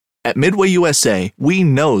At Midway USA, we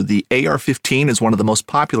know the AR-15 is one of the most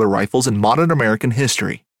popular rifles in modern American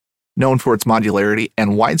history. Known for its modularity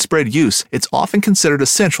and widespread use, it's often considered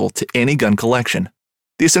essential to any gun collection.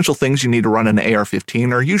 The essential things you need to run an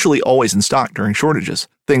AR-15 are usually always in stock during shortages,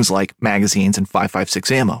 things like magazines and 5.56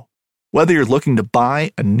 ammo. Whether you're looking to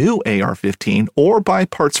buy a new AR-15 or buy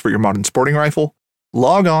parts for your modern sporting rifle,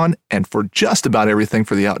 log on and for just about everything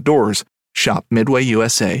for the outdoors, shop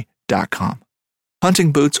MidwayUSA.com.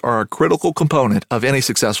 Hunting boots are a critical component of any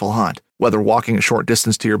successful hunt. Whether walking a short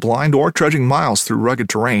distance to your blind or trudging miles through rugged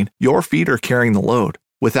terrain, your feet are carrying the load.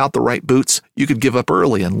 Without the right boots, you could give up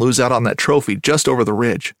early and lose out on that trophy just over the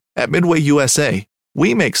ridge. At Midway USA,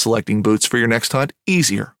 we make selecting boots for your next hunt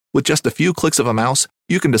easier. With just a few clicks of a mouse,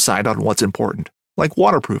 you can decide on what's important, like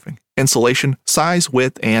waterproofing, insulation, size,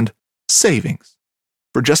 width, and savings.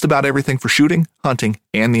 For just about everything for shooting, hunting,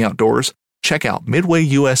 and the outdoors, check out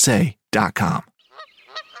MidwayUSA.com.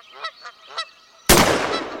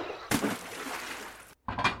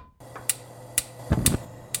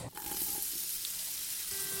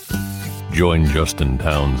 Join Justin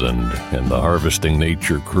Townsend and the Harvesting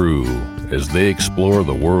Nature crew as they explore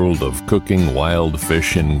the world of cooking wild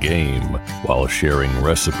fish and game while sharing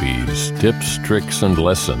recipes, tips, tricks, and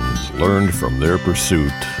lessons learned from their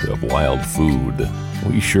pursuit of wild food.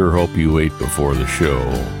 We sure hope you ate before the show,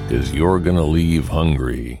 'cause you're gonna leave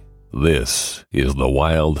hungry. This is the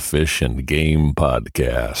Wild Fish and Game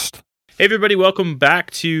Podcast. Hey everybody, welcome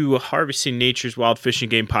back to Harvesting Nature's Wild Fish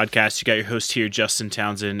and Game Podcast. You got your host here, Justin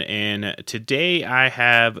Townsend, and today I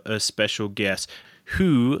have a special guest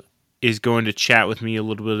who is going to chat with me a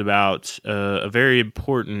little bit about a very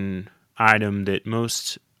important item that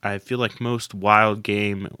I feel like most wild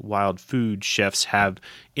game, wild food chefs have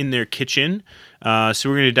in their kitchen. So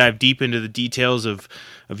we're going to dive deep into the details of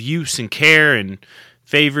use and care and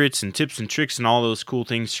favorites and tips and tricks and all those cool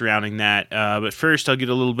things surrounding that. But first, I'll get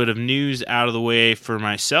a little bit of news out of the way for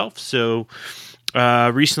myself. So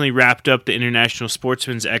recently wrapped up the International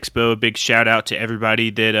Sportsman's Expo. A big shout out to everybody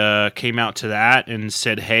that came out to that and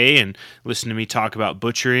said hey and listened to me talk about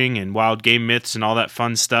butchering and wild game myths and all that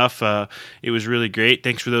fun stuff. It was really great.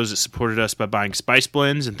 Thanks for those that supported us by buying spice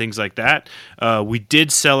blends and things like that. We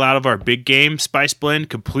did sell out of our big game spice blend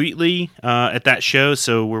completely at that show,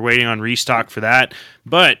 so we're waiting on restock for that.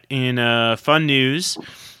 But in fun news,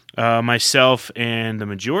 myself and the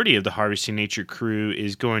majority of the Harvesting Nature crew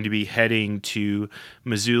is going to be heading to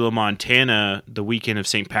Missoula, Montana the weekend of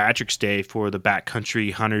St. Patrick's Day for the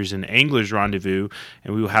Backcountry Hunters and Anglers Rendezvous,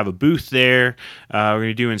 and we will have a booth there. We're going to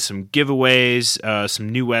be doing some giveaways, some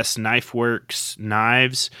New West Knife Works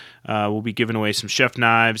knives. We'll be giving away some chef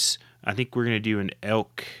knives. I think we're going to do an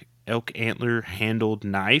elk antler handled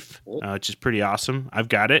knife, which is pretty awesome. I've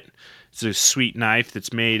got it. It's a sweet knife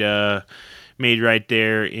that's made right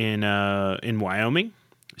there in Wyoming,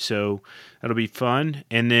 so that'll be fun.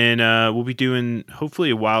 And then we'll be doing hopefully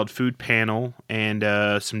a wild food panel and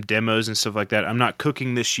some demos and stuff like that. I'm not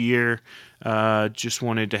cooking this year, just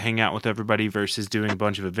wanted to hang out with everybody versus doing a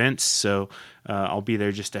bunch of events, so I'll be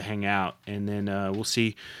there just to hang out. And then we'll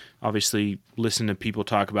see, obviously listen to people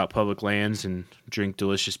talk about public lands and drink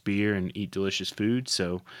delicious beer and eat delicious food.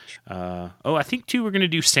 So I think too we're going to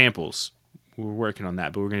do samples. We're working on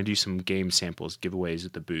that, but we're going to do some game samples, giveaways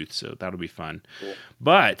at the booth, so that'll be fun. Cool.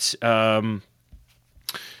 But I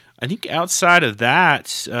think outside of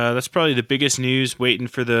that, that's probably the biggest news, waiting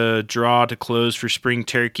for the draw to close for spring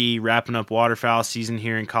turkey, wrapping up waterfowl season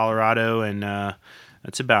here in Colorado, and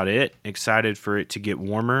that's about it. Excited for it to get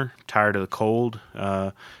warmer, tired of the cold.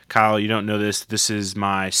 Kyle, you don't know this. This is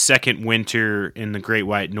my second winter in the Great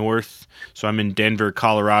White North. So I'm in Denver,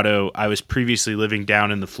 Colorado. I was previously living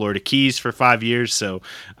down in the Florida Keys for 5 years, so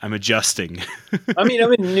I'm adjusting. I mean,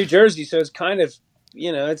 I'm in New Jersey, so it's kind of,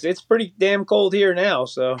 it's pretty damn cold here now.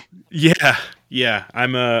 So yeah,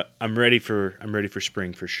 I'm ready for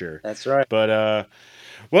spring for sure. That's right. But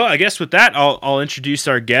well, I guess with that, I'll introduce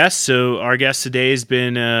our guest. So our guest today has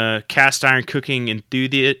been a cast iron cooking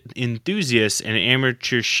enthusiast and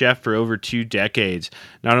amateur chef for over 2 decades.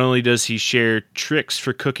 Not only does he share tricks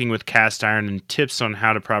for cooking with cast iron and tips on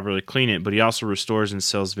how to properly clean it, but he also restores and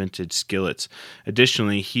sells vintage skillets.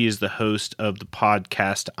 Additionally, he is the host of the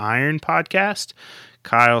Podcast Iron podcast.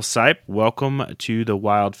 Kyle Sipe, welcome to the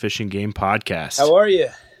Wild Fish and Game Podcast. How are you?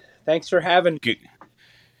 Thanks for having me.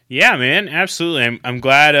 Yeah, man, absolutely. I'm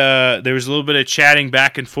glad there was a little bit of chatting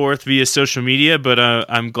back and forth via social media, but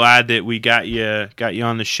I'm glad that we got you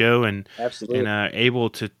on the show and able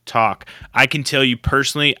to talk. I can tell you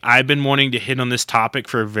personally, I've been wanting to hit on this topic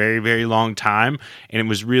for a very, very long time, and it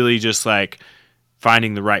was really just like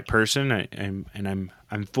finding the right person.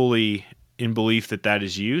 I'm fully in belief that that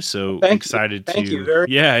is you. So Thank excited you. Thank to. you very.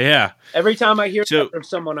 Yeah. Every time I hear So that from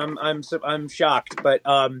someone, I'm shocked. But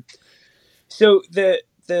so the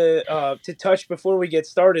to touch before we get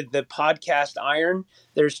started, the podcast Iron.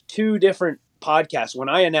 There's two different podcasts. When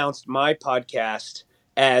I announced my podcast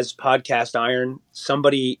as Podcast Iron,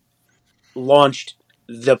 somebody launched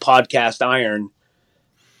the Podcast Iron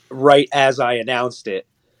right as I announced it.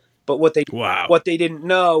 But what wow. they didn't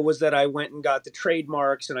know was that I went and got the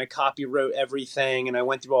trademarks and I copywrote everything and I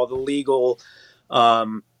went through all the legal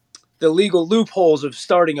loopholes of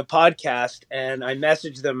starting a podcast, and I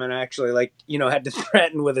messaged them and actually had to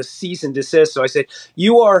threaten with a cease and desist. So I said,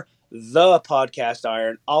 "You are the Podcast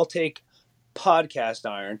Iron. I'll take Podcast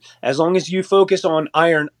Iron. As long as you focus on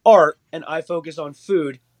iron art and I focus on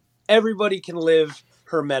food, everybody can live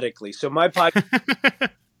hermetically." So my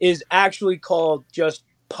podcast is actually called just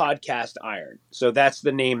Podcast Iron. So that's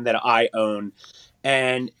the name that I own.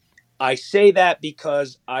 And I say that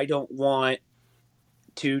because I don't want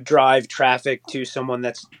to drive traffic to someone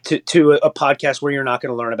that's to a podcast where you're not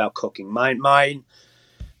going to learn about cooking. My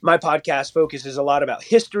podcast focuses a lot about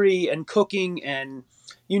history and cooking and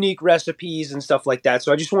unique recipes and stuff like that.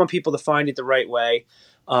 So I just want people to find it the right way.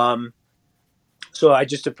 So I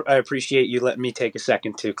appreciate you letting me take a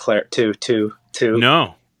second to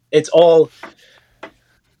No. It's all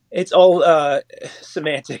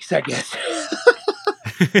semantics, I guess.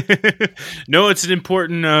 No, it's an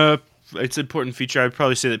important feature. I'd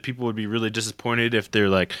probably say that people would be really disappointed if they're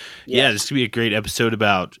like, "Yeah, this could be a great episode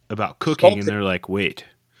about cooking," and they're like, "Wait,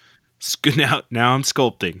 now I'm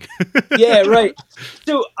sculpting." Yeah, right.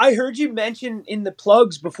 So I heard you mention in the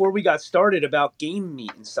plugs before we got started about game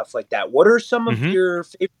meat and stuff like that. What are some of your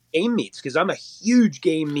favorite game meats? Because I'm a huge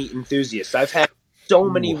game meat enthusiast. I've had so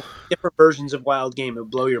many different versions of wild game. It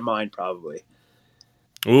would blow your mind, probably.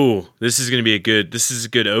 Ooh, this is a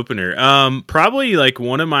good opener. Probably like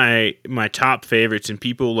one of my top favorites, and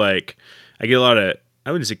people like, I get a lot of,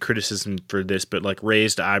 I wouldn't say criticism for this, but like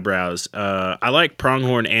raised eyebrows. I like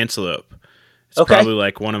pronghorn antelope. It's probably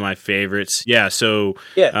like one of my favorites. Yeah. So,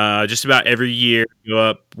 just about every year go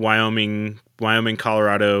up Wyoming,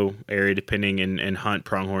 Colorado area, depending, and hunt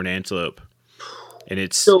pronghorn antelope. And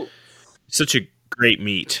it's such a great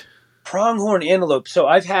meat. Pronghorn antelope. So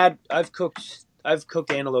I've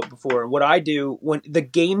cooked antelope before. What I do when the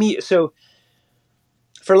gamey, so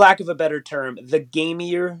for lack of a better term, the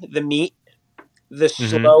gamier the meat, the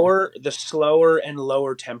slower and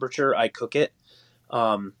lower temperature I cook it.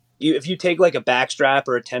 If you take like a backstrap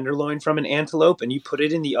or a tenderloin from an antelope and you put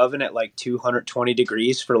it in the oven at like 220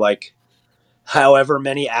 degrees for like however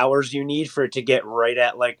many hours you need for it to get right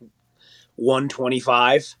at like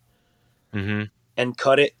 125, and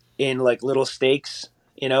cut it in like little steaks,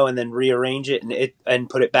 and then rearrange it and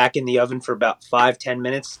put it back in the oven for about 5-10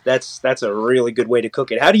 minutes. That's a really good way to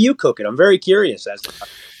cook it. How do you cook it? I'm very curious as to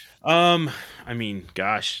I mean,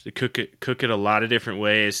 gosh, to cook it a lot of different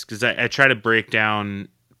ways, because I try to break down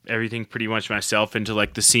everything pretty much myself into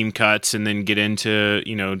like the seam cuts, and then get into,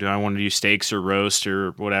 do I want to do steaks or roast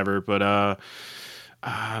or whatever. But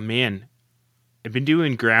man, I've been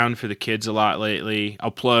doing ground for the kids a lot lately. I'll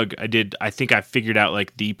plug. I think I figured out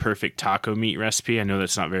like the perfect taco meat recipe. I know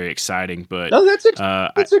that's not very exciting, but no, that's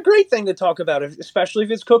a great thing to talk about, especially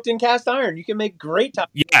if it's cooked in cast iron. You can make great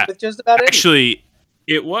tacos with just about anything. Actually,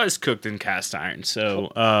 it was cooked in cast iron.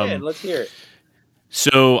 So let's hear it.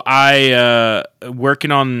 So I working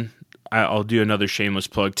on. I'll do another shameless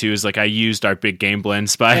plug too. Is like I used our Big Game Blend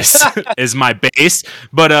spice as my base,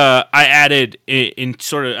 but I added in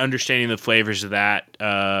sort of understanding the flavors of that.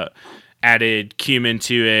 Added cumin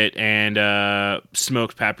to it and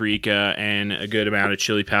smoked paprika and a good amount of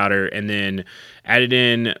chili powder, and then added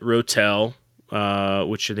in Rotel,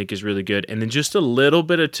 which I think is really good, and then just a little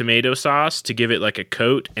bit of tomato sauce to give it like a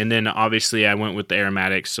coat, and then obviously I went with the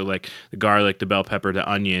aromatics, so like the garlic, the bell pepper, the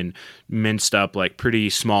onion, minced up like pretty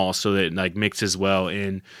small so that it like mixes well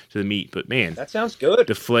into the meat. But man, that sounds good.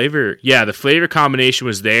 The flavor combination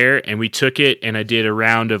was there, and we took it and I did a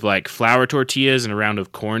round of like flour tortillas and a round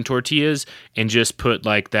of corn tortillas, and just put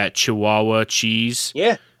like that Chihuahua cheese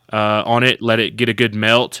on it, let it get a good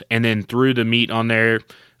melt, and then threw the meat on there.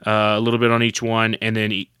 A little bit on each one, and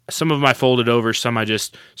then some of them I folded over, some I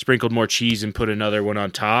just sprinkled more cheese and put another one on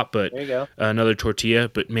top, but there you go. Another tortilla.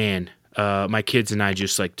 But man, my kids and I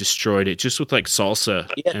just like destroyed it just with like salsa,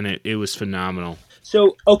 and it was phenomenal.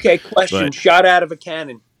 So, question, shot out of a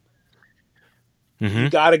cannon. You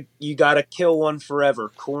gotta kill one forever.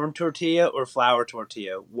 Corn tortilla or flour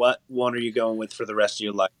tortilla? What one are you going with for the rest of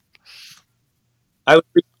your life? I would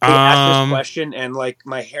ask this question, and like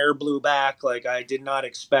my hair blew back. Like I did not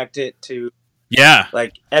expect it to. Yeah,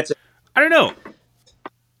 like that's I don't know.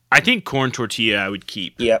 I think corn tortilla I would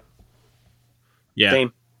keep. Yep. Yeah.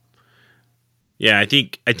 Same. Yeah, I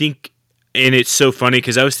think, and it's so funny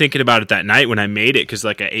because I was thinking about it that night when I made it because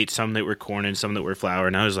like I ate some that were corn and some that were flour,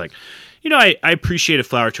 and I was like, I appreciate a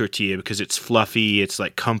flour tortilla because it's fluffy, it's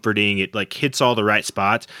like comforting, it like hits all the right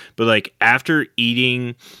spots. But like after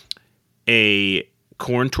eating a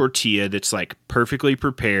corn tortilla that's like perfectly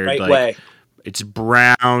prepared, Right like way. it's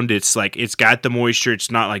browned, it's like it's got the moisture, it's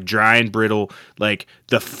not like dry and brittle. Like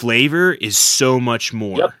the flavor is so much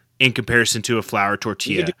more in comparison to a flour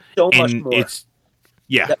tortilla. You can do so much and more. It's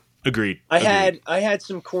agreed. I had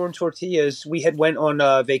some corn tortillas. We had went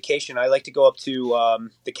on vacation. I like to go up to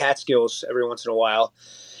the Catskills every once in a while,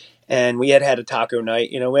 and we had a taco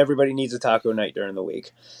night. Everybody needs a taco night during the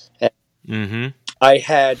week. Mm-hmm. I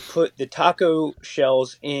had put the taco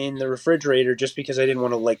shells in the refrigerator just because I didn't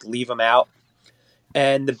want to like leave them out,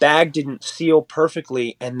 and the bag didn't seal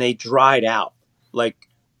perfectly, and they dried out, like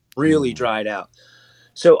really dried out.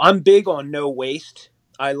 So I'm big on no waste.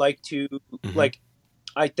 I like to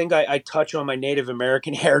I think I touch on my Native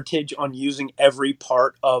American heritage on using every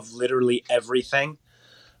part of literally everything.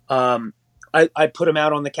 I put them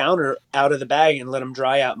out on the counter out of the bag and let them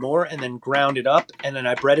dry out more, and then ground it up, and then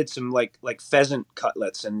I breaded some like pheasant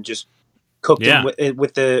cutlets and just cooked them with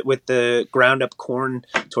the ground up corn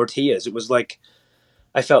tortillas. It was like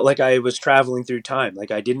I felt like I was traveling through time.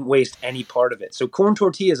 Like I didn't waste any part of it. So corn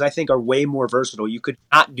tortillas I think are way more versatile. You could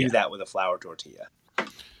not do that with a flour tortilla.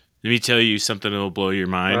 Let me tell you something that will blow your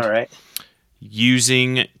mind. All right.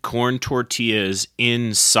 Using corn tortillas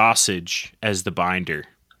in sausage as the binder.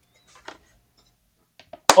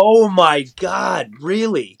 Oh my God!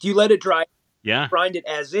 Really? Do you let it dry? Yeah. Grind it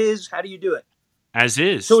as is? How do you do it? As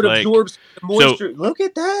is. So it absorbs the moisture. Look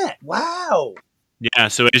at that! Wow. Yeah.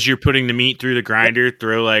 So as you're putting the meat through the grinder,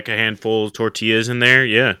 throw like a handful of tortillas in there.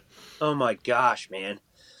 Yeah. Oh my gosh, man!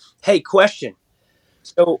 Hey, question.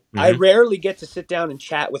 So I rarely get to sit down and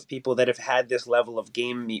chat with people that have had this level of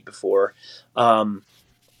game meat before.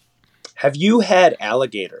 Have you had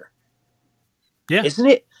alligator? Yeah. Isn't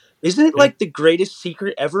it like the greatest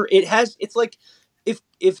secret ever? It's like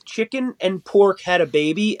if chicken and pork had a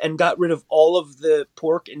baby and got rid of all of the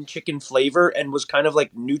pork and chicken flavor and was kind of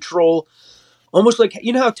like neutral, almost like,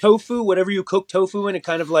 how tofu, whatever you cook tofu in, it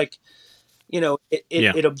kind of like,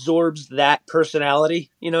 it absorbs that personality.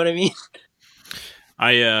 You know what I mean?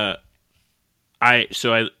 I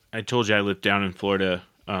told you I lived down in Florida.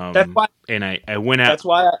 That's why, and I went out. That's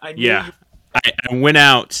why I knew. Yeah. I went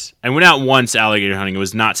out once alligator hunting. It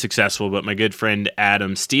was not successful, but my good friend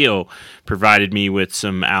Adam Steele provided me with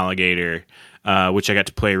some alligator, which I got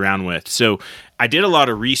to play around with. So I did a lot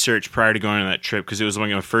of research prior to going on that trip because it was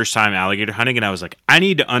my first time alligator hunting, and I was like, I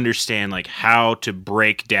need to understand like how to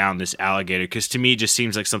break down this alligator because to me it just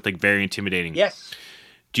seems like something very intimidating. Yes.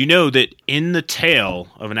 Do you know that in the tail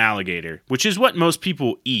of an alligator, which is what most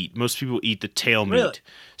people eat the tail meat. Really?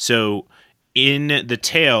 So in the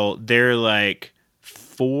tail, they're like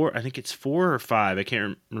I think it's 4 or 5, I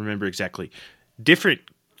can't remember exactly, different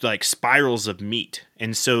like spirals of meat.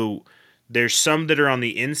 And so there's some that are on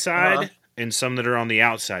the inside and some that are on the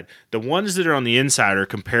outside. The ones that are on the inside are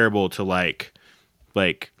comparable to like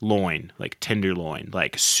loin, like tenderloin,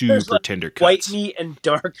 like super tender cuts. White meat and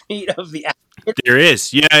dark meat of the alligator. There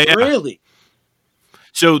is. Yeah. Really?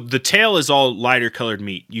 So the tail is all lighter colored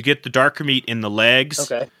meat. You get the darker meat in the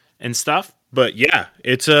legs and stuff. But yeah,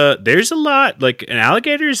 there's a lot. Like an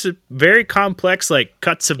alligator is a very complex like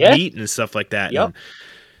cuts of meat and stuff like that. Yep.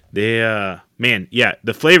 And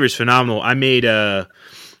the flavor is phenomenal. I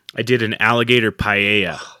did an alligator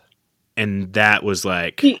paella. And that was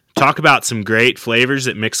like, talk about some great flavors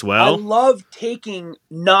that mix well. I love taking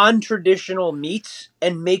non-traditional meats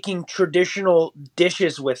and making traditional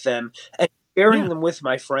dishes with them and sharing them with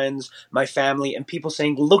my friends, my family, and people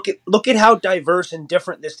saying, look at how diverse and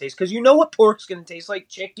different this tastes. Because you know what pork's going to taste like,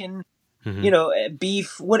 chicken,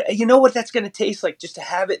 beef, what that's going to taste like, just to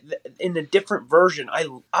have it in a different version.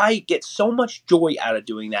 I get so much joy out of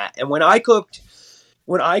doing that. And when I cooked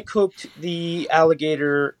the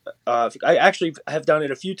alligator, I actually have done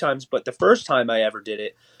it a few times, but the first time I ever did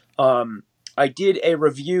it, I did a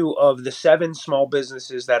review of the 7 small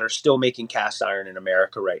businesses that are still making cast iron in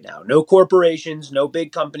America right now. No corporations, no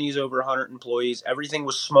big companies over 100 employees. Everything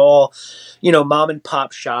was small, mom and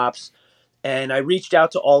pop shops. And I reached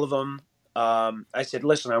out to all of them. I said,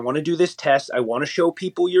 listen, I want to do this test. I want to show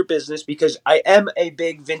people your business because I am a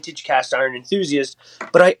big vintage cast iron enthusiast,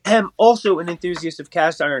 but I am also an enthusiast of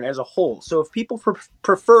cast iron as a whole. So if people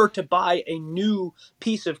prefer to buy a new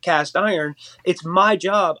piece of cast iron, it's my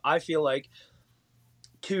job, I feel like,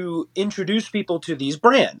 to introduce people to these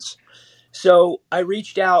brands. So I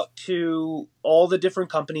reached out to all the different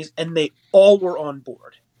companies, and they all were on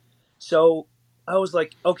board. So I was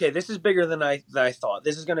like, okay, this is bigger than I thought.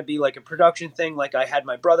 This is going to be like a production thing. Like, I had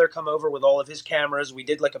my brother come over with all of his cameras. We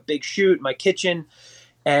did like a big shoot in my kitchen.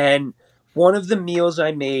 And one of the meals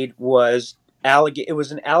I made was alligator. It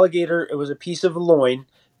was an alligator. It was a piece of loin,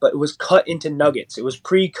 but it was cut into nuggets. It was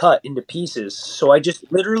pre-cut into pieces. So I just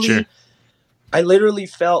literally, I literally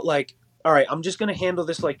felt like, all right, I'm just going to handle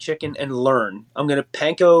this like chicken and learn. I'm going to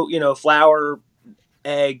panko, flour,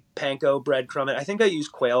 egg, panko, breadcrumb. I think I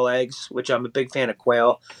used quail eggs, which I'm a big fan of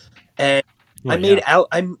quail. And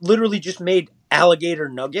I literally just made alligator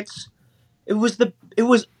nuggets. It was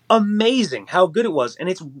amazing how good it was.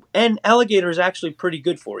 And alligator is actually pretty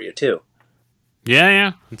good for you too.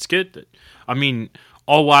 Yeah, it's good. I mean,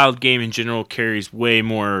 all wild game in general carries way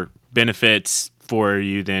more benefits for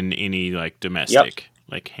you than any like domestic,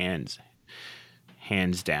 like hands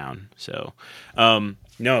down. So,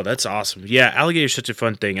 no, that's awesome. Yeah, alligator is such a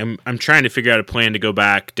fun thing. I'm trying to figure out a plan to go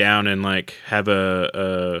back down and like have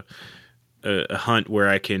a hunt where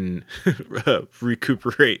I can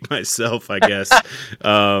recuperate myself, I guess.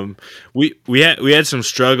 We had some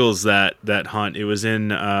struggles that hunt. It was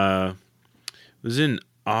in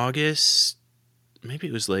August, maybe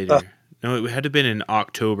it was later. No, it had to have been in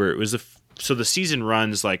October. It was so the season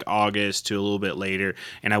runs like August to a little bit later,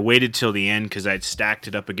 and I waited till the end because I'd stacked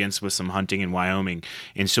it up against with some hunting in Wyoming,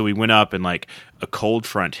 and so we went up and like a cold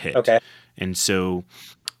front hit. Okay. And so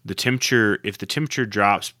if the temperature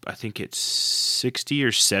drops, I think it's 60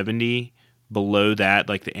 or 70 below that,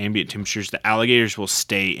 like the ambient temperatures, the alligators will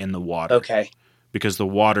stay in the water. Okay. Because the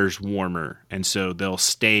water's warmer, and so they'll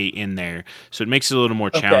stay in there. So it makes it a little more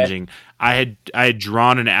challenging. I had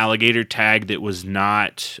drawn an alligator tag that was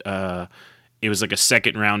not. It was like a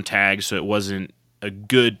second round tag, so it wasn't a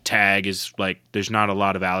good tag. Is like there's not a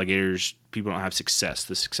lot of alligators. People don't have success.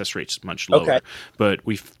 The success rate's much lower. Okay. But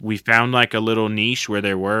we found like a little niche where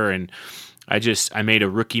there were, and I made a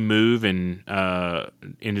rookie move and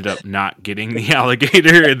ended up not getting the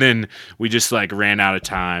alligator, and then we just like ran out of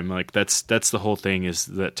time. Like that's the whole thing, is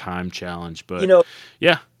that time challenge. But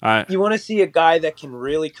yeah, you want to see a guy that can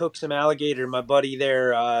really cook some alligator? My buddy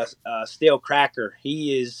there, Stale Cracker.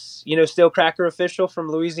 He is, Stale Cracker Official from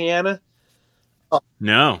Louisiana.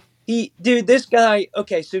 No. This guy.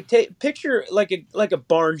 Okay, so picture like a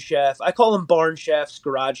barn chef. I call them barn chefs,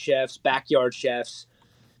 garage chefs, backyard chefs.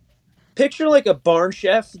 Picture like a barn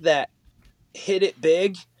chef that hit it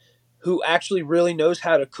big, who actually really knows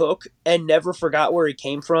how to cook and never forgot where he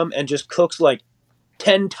came from, and just cooks like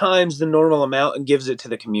 10 times the normal amount and gives it to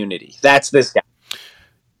the community. That's this guy.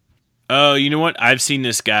 Oh, you know what? I've seen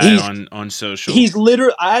this guy on social. He's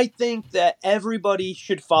literally, I think that everybody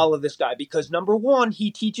should follow this guy because, number one,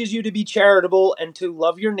 he teaches you to be charitable and to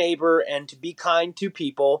love your neighbor and to be kind to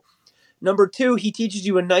people. Number two, he teaches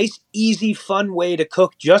you a nice, easy, fun way to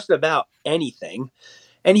cook just about anything.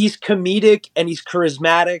 And he's comedic and he's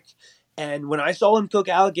charismatic. And when I saw him cook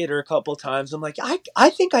alligator a couple times, I'm like, I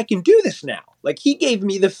think I can do this now. Like, he gave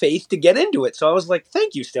me the faith to get into it. So I was like,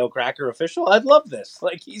 thank you, Stale Cracker Official. I love this.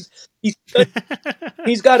 Like, he's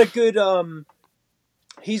got a good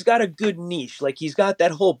he's got a good niche. Like, he's got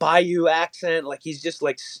that whole Bayou accent. Like, he's just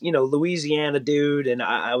like, Louisiana dude. And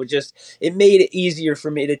it made it easier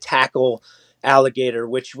for me to tackle alligator,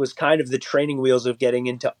 which was kind of the training wheels of getting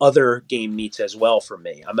into other game meats as well for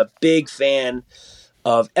me. I'm a big fan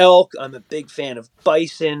of elk. I'm a big fan of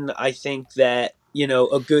bison. I think that,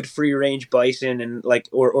 a good free range bison and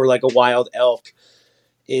or like a wild elk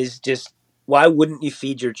is just, why wouldn't you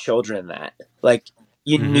feed your children that? Like,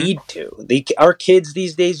 you need to. Our kids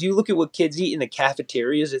these days, you look at what kids eat in the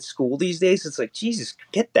cafeterias at school these days, it's like, Jesus,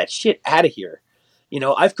 get that shit out of here.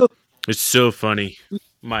 I've cooked. It's so funny.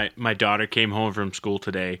 My daughter came home from school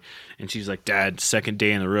today, and she's like, Dad, second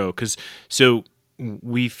day in a row. So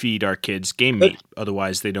we feed our kids game meat.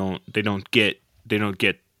 Otherwise, they don't get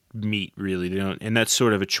meat, really. They don't, and that's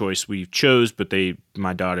sort of a choice we chose. But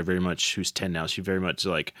my daughter, very much, who's 10 now, she very much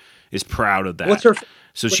like is proud of that. What's her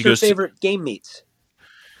favorite game meats?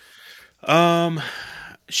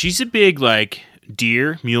 She's a big like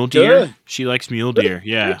mule deer. Good. She likes mule deer,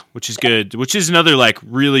 yeah, which is good. Which is another like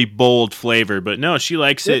really bold flavor, but no, she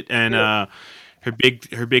likes it. And her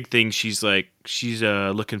big thing, she's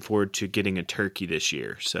looking forward to getting a turkey this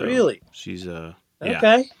year. So really, she's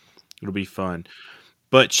okay. It'll be fun.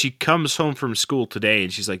 But she comes home from school today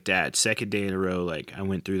and she's like, Dad, second day in a row, like I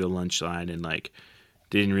went through the lunch line and like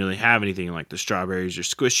didn't really have anything. Like the strawberries are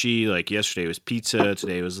squishy. Like yesterday was pizza,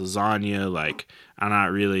 today was lasagna. Like I'm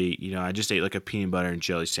not really, I just ate like a peanut butter and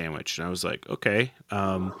jelly sandwich, and I was like, okay.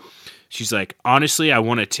 She's like, honestly, I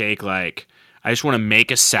want to take I just want to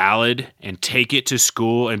make a salad and take it to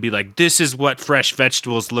school and be like, this is what fresh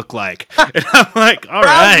vegetables look like. And I'm like, all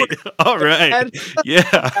right.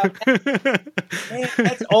 Yeah. Man,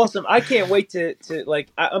 that's awesome. I can't wait to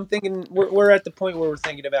I'm thinking we're at the point where we're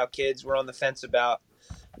thinking about kids. We're on the fence about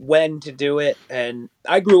when to do it. And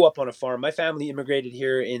I grew up on a farm. My family immigrated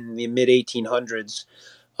here in the mid 1800s.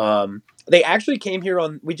 They actually came here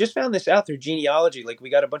we just found this out through genealogy. Like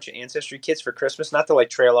we got a bunch of ancestry kits for Christmas, not to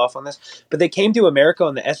trail off on this, but they came to America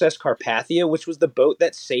on the SS Carpathia, which was the boat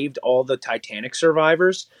that saved all the Titanic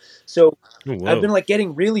survivors. So I've been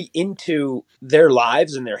getting really into their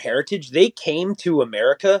lives and their heritage. They came to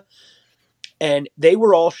America and they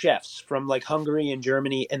were all chefs from Hungary and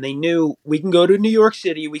Germany. And they knew we can go to New York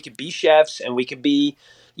City, we could be chefs and we could be,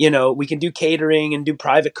 we can do catering and do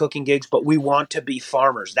private cooking gigs, but we want to be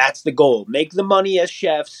farmers. That's the goal. Make the money as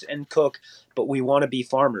chefs and cook, but we want to be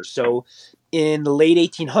farmers. So in the late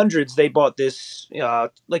 1800s, they bought this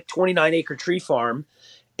 29-acre tree farm,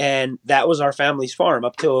 and that was our family's farm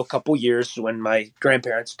up till a couple years when my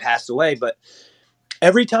grandparents passed away. But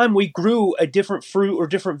every time we grew a different fruit or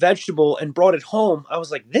different vegetable and brought it home, I was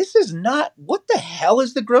like, this is not, what the hell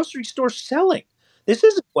is the grocery store selling? This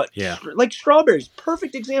isn't like strawberries.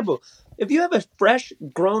 Perfect example. If you have a fresh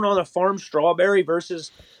grown on a farm strawberry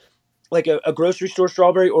versus a grocery store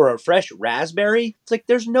strawberry or a fresh raspberry, it's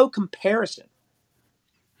there's no comparison.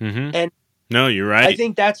 Mm-hmm. And no, you're right. I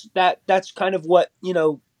think that's kind of what,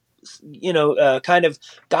 kind of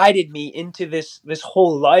guided me into this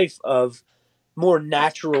whole life of more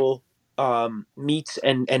natural meats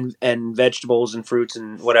and vegetables and fruits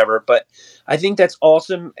and whatever. But I think that's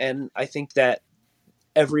awesome. And I think that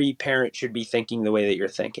every parent should be thinking the way that you're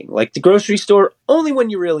thinking. Like the grocery store, only when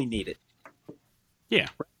you really need it. Yeah.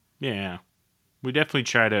 Yeah. We definitely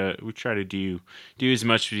try to do as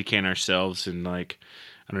much as we can ourselves. And I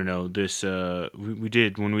don't know, this, we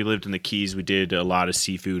did, when we lived in the Keys, we did a lot of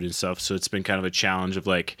seafood and stuff. So it's been kind of a challenge of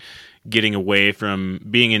getting away from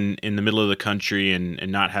being in the middle of the country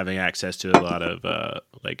and not having access to a lot of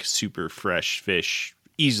super fresh fish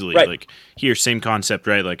easily. Right. Here, same concept,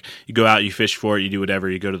 right? You go out, you fish for it, you do whatever,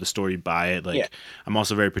 you go to the store, you buy it. I'm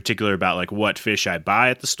also very particular about what fish I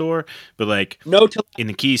buy at the store, but no in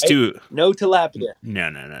the Keys too. No tilapia.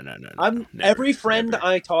 No. Every friend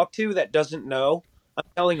I talk to that doesn't know, I'm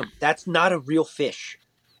telling them that's not a real fish.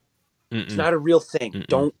 Mm-mm. It's not a real thing. Mm-mm.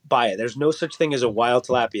 Don't buy it. There's no such thing as a wild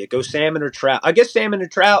tilapia. Go salmon or trout. I guess salmon or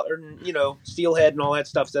trout or steelhead and all that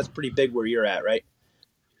stuff. So that's pretty big where you're at, right?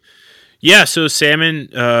 Yeah, so salmon,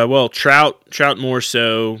 trout more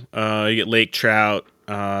so. You get lake trout,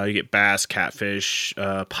 you get bass, catfish,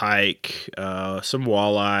 pike, some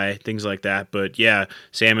walleye, things like that. But yeah,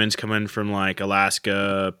 salmon's coming from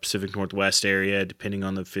Alaska, Pacific Northwest area, depending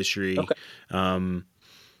on the fishery. Okay.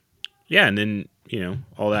 Yeah, and then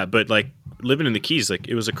all that. But living in the Keys,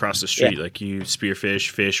 it was across the street. Yeah. You spearfish,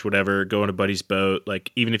 fish, whatever, go on a buddy's boat.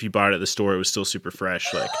 Even if you bought it at the store, it was still super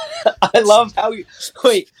fresh. I love how you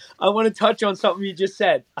wait. I want to touch on something you just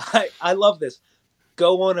said. I love this.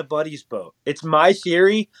 Go on a buddy's boat. It's my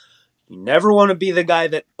theory. You never want to be the guy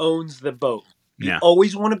that owns the boat. You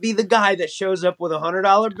always want to be the guy that shows up with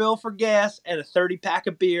 $100 bill for gas and a 30-pack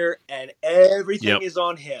of beer, and everything is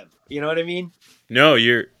on him. You know what I mean? No,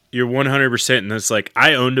 you're 100%. And it's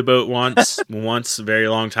I owned a boat once a very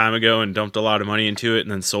long time ago and dumped a lot of money into it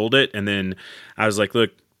and then sold it. And then I was like,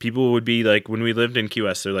 look, people would be when we lived in Key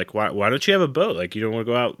West, they're like, why don't you have a boat? You don't want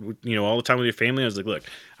to go out, all the time with your family. I was like, look,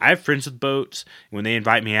 I have friends with boats. When they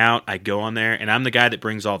invite me out, I go on there and I'm the guy that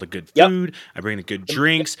brings all the good food. Yep. I bring the good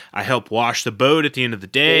drinks. I help wash the boat at the end of the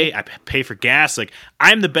day. I pay for gas.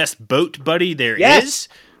 I'm the best boat buddy there is,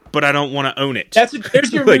 but I don't want to own it.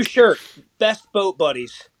 There's your new shirt. Best boat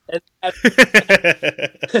buddies.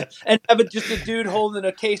 And have just a dude holding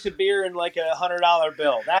a case of beer and a $100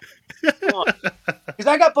 bill. Because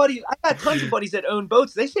I got tons of buddies that own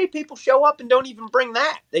boats. They say people show up and don't even bring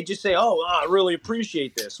that. They just say, "Oh, I really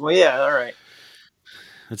appreciate this." Well, yeah, all right.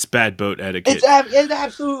 It's bad boat etiquette. It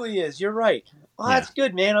absolutely is. You're right. Well, that's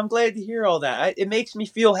good, man. I'm glad to hear all that. It makes me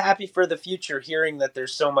feel happy for the future, hearing that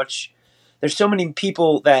there's so many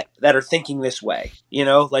people that are thinking this way.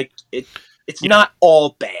 It's not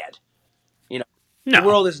all bad. No. The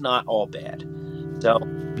world is not all bad. So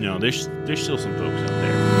no, there's still some folks out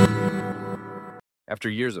there. After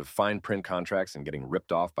years of fine print contracts and getting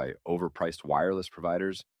ripped off by overpriced wireless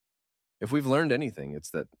providers, if we've learned anything,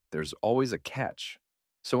 it's that there's always a catch.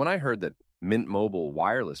 So when I heard that Mint Mobile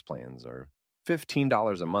wireless plans are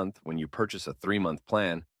 $15 a month when you purchase a 3-month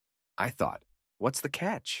plan. I thought, what's the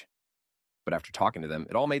catch? But after talking to them,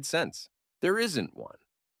 it all made sense. There isn't one.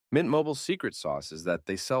 Mint Mobile's secret sauce is that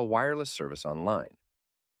they sell wireless service online.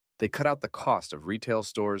 They cut out the cost of retail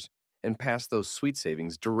stores and pass those sweet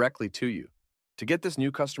savings directly to you. To get this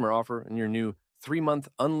new customer offer and your new 3-month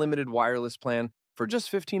unlimited wireless plan for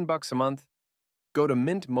just $15 a month, go to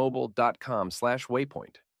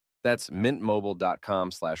mintmobile.com/waypoint. That's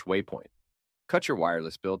mintmobile.com/waypoint. Cut your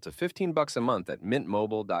wireless bill to $15 a month at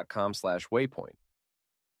mintmobile.com/waypoint.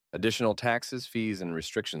 Additional taxes, fees, and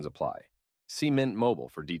restrictions apply. See Mint Mobile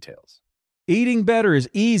for details. Eating better is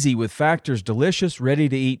easy with Factor's delicious,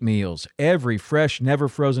 ready-to-eat meals. Every fresh,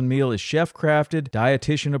 never-frozen meal is chef-crafted,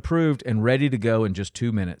 dietitian-approved, and ready to go in just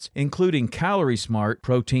 2 minutes, including Calorie Smart,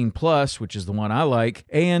 Protein Plus, which is the one I like,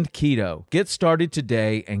 and Keto. Get started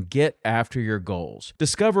today and get after your goals.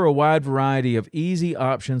 Discover a wide variety of easy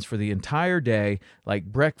options for the entire day, like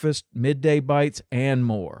breakfast, midday bites, and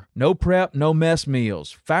more. No prep, no mess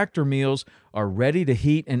meals. Factor meals are ready to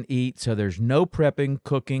heat and eat, so there's no prepping,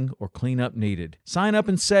 cooking, or cleanup needed. Sign up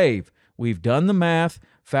and save. We've done the math.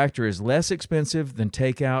 Factor is less expensive than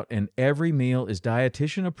takeout, and every meal is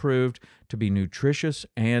dietitian approved to be nutritious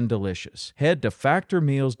and delicious. Head to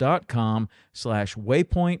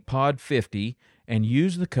factormeals.com/waypointpod50 and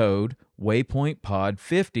use the code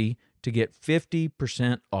waypointpod50 to get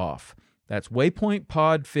 50% off. That's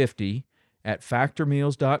waypointpod50 at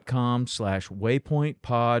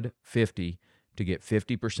factormeals.com/waypointpod50 to get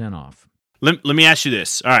 50% off. Let me ask you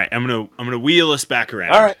this. All right, I'm gonna wheel us back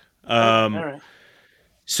around. All right. All right.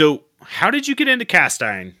 So, how did you get into cast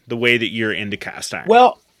iron the way that you're into cast iron?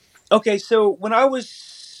 Well, okay. So when I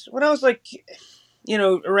was like,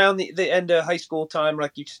 around the end of high school time,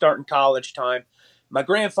 like you start in college time, my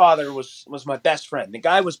grandfather was my best friend. The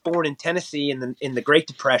guy was born in Tennessee in the Great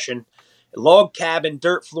Depression. Log cabin,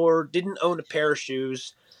 dirt floor, didn't own a pair of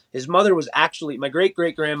shoes. His mother was actually, my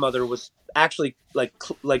great-great-grandmother was actually like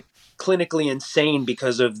clinically insane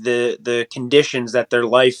because of the conditions that their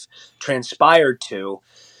life transpired to.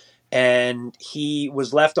 And he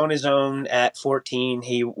was left on his own at 14.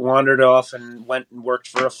 He wandered off and went and worked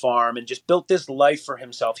for a farm and just built this life for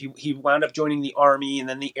himself. He wound up joining the Army and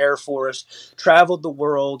then the Air Force, traveled the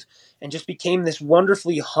world, and just became this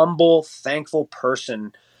wonderfully humble, thankful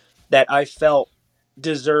person that I felt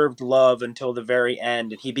deserved love until the very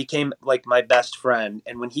end. And he became like my best friend.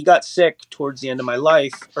 And when he got sick towards the end of my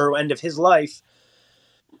life, or end of his life,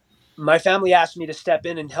 my family asked me to step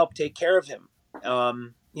in and help take care of him.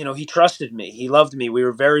 He trusted me. He loved me. We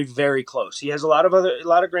were very, very close. He has a lot of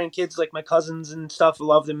grandkids, like my cousins and stuff. I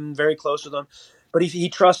loved him, very close with them. But he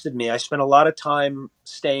trusted me. I spent a lot of time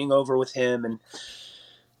staying over with him, and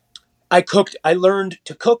I learned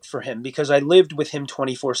to cook for him because I lived with him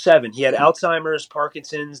 24/7. He had Alzheimer's,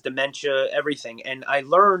 Parkinson's, dementia, everything. And I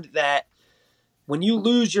learned that when you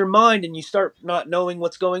lose your mind and you start not knowing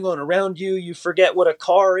what's going on around you, you forget what a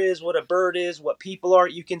car is, what a bird is, what people are,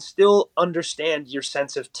 you can still understand your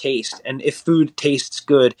sense of taste and if food tastes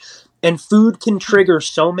good. And food can trigger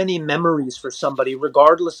so many memories for somebody,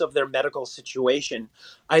 regardless of their medical situation.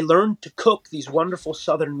 I learned to cook these wonderful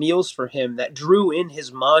Southern meals for him that drew in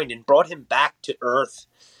his mind and brought him back to earth.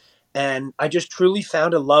 And I just truly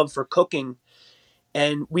found a love for cooking.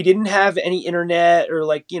 And we didn't have any internet or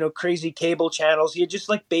crazy cable channels. He had just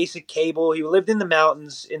basic cable. He lived in the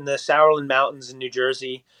mountains, in the Sauerland Mountains in New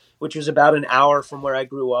Jersey, which was about an hour from where I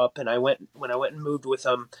grew up. And when I went and moved with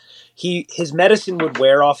him, his medicine would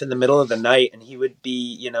wear off in the middle of the night, and he would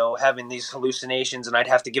be, having these hallucinations, and I'd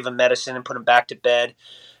have to give him medicine and put him back to bed.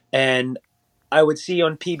 And I would see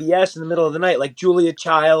on PBS in the middle of the night, like Julia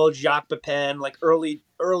Child, Jacques Pepin, like early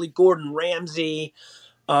Gordon Ramsay,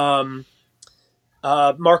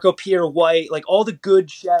 Marco Pierre White, like all the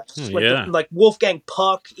good chefs, like Wolfgang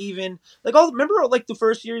Puck, even remember the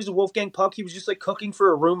first series of Wolfgang Puck? He was just cooking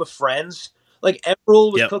for a room of friends. Like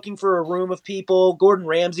Emeril was cooking for a room of people, Gordon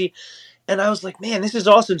Ramsay. And I was like, man, this is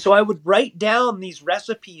awesome. So I would write down these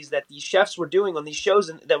recipes that these chefs were doing on these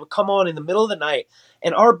shows that would come on in the middle of the night.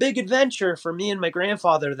 And our big adventure for me and my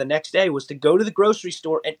grandfather the next day was to go to the grocery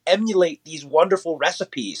store and emulate these wonderful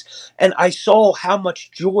recipes. And I saw how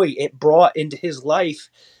much joy it brought into his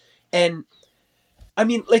life. And I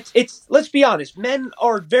mean, let's be honest. Men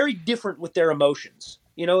are very different with their emotions.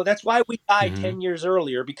 That's why we die 10 years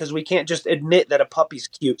earlier, because we can't just admit that a puppy's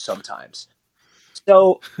cute sometimes.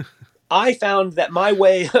 So I found that my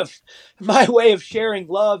way of sharing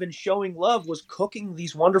love and showing love was cooking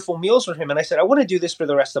these wonderful meals for him. And I said, I want to do this for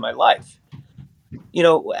the rest of my life.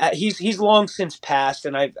 He's long since passed,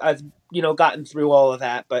 and I've gotten through all of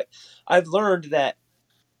that. But I've learned that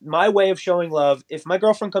my way of showing love, if my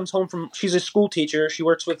girlfriend comes home she's a school teacher, she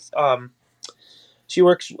works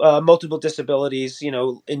multiple disabilities,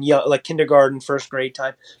 in like kindergarten, first grade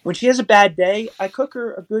time. When she has a bad day, I cook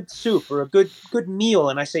her a good soup or a good meal,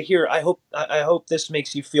 and I say, "Here, I hope this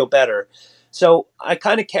makes you feel better." So I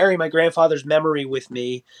kind of carry my grandfather's memory with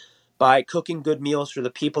me by cooking good meals for the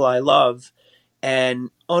people I love. And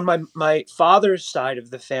on my father's side of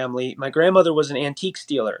the family, my grandmother was an antique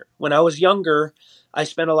dealer. When I was younger, I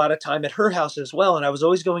spent a lot of time at her house as well, and I was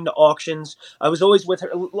always going to auctions. I was always with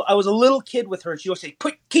her. I was a little kid with her, and she would say,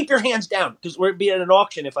 keep your hands down, because we'd be at an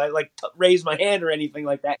auction if I raise my hand or anything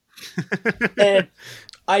like that. And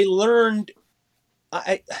I learned,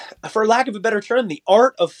 for lack of a better term, the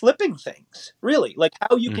art of flipping things, really. Like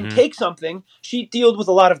how you can take something. She dealt with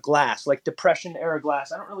a lot of glass, like Depression era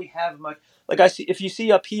glass. I don't really have much. Like if you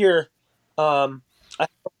see up here, a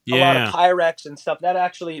lot of Pyrex and stuff. That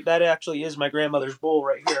actually is my grandmother's bowl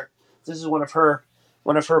right here. This is one of her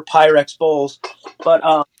Pyrex bowls. But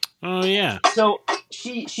oh yeah. So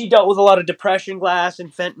she dealt with a lot of Depression glass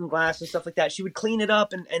and Fenton glass and stuff like that. She would clean it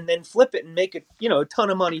up and then flip it and make a ton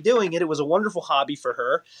of money doing it. It was a wonderful hobby for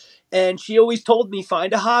her, and she always told me,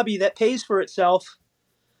 find a hobby that pays for itself.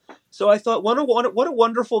 So I thought, what a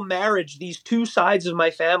wonderful marriage. These two sides of my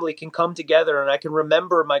family can come together, and I can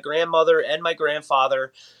remember my grandmother and my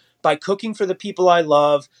grandfather by cooking for the people I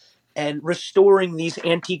love and restoring these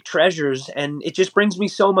antique treasures. And it just brings me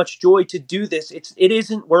so much joy to do this. It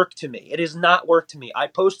isn't work to me. It is not work to me. I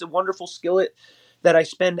post a wonderful skillet that I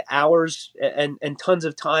spend hours and tons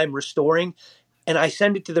of time restoring, and I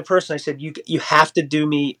send it to the person. I said, you have to do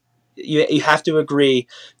me. You have to agree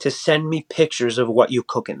to send me pictures of what you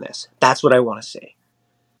cook in this. That's what I want to see.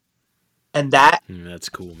 And that's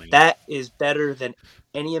cool, man. That is better than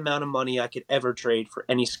any amount of money I could ever trade for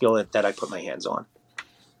any skillet that I put my hands on.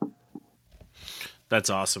 That's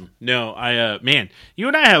awesome. No, man, you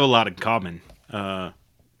and I have a lot in common.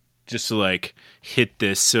 Just to hit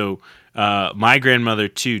this. So, my grandmother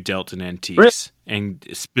too dealt in antiques, and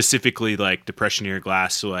specifically Depression era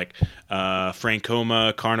glass. So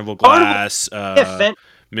Francoma, Carnival glass,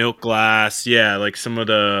 milk glass. Yeah, some of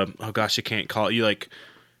the, oh gosh, I can't call it.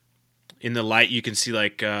 In the light you can see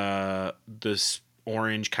this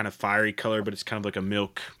orange kind of fiery color, but it's kind of like a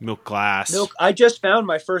milk glass. I just found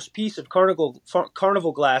my first piece of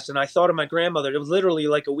carnival glass, and I thought of my grandmother. It was literally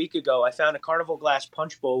a week ago. I found a carnival glass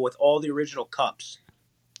punch bowl with all the original cups.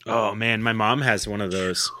 Oh man, my mom has one of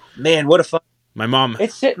those. Man, what a fun!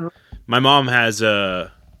 It's sitting. My mom has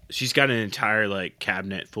she's got an entire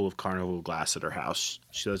cabinet full of carnival glass at her house.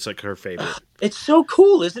 That's her favorite. It's so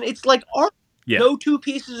cool, isn't it? It's like art. Yeah. No two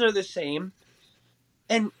pieces are the same,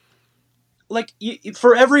 and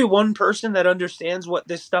for every one person that understands what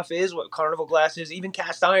this stuff is, what carnival glass is, even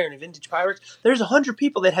cast iron and vintage Pyrex, there's 100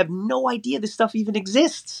 people that have no idea this stuff even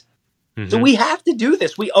exists. Mm-hmm. So we have to do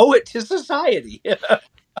this. We owe it to society.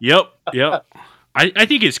 Yep. I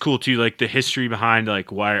think it's cool too, the history behind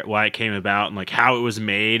why it came about and how it was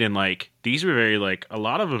made, and these were very a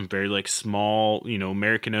lot of them very small,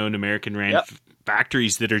 American owned, American ran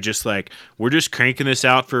factories that are just we're just cranking this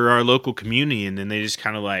out for our local community, and then they just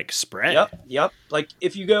kind of spread. Yep.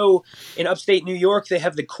 If you go in upstate New York, they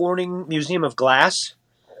have the Corning Museum of Glass,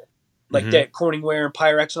 that Corningware and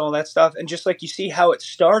Pyrex and all that stuff, and just you see how it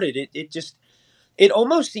started. It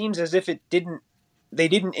almost seems as if they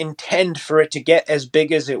didn't intend for it to get as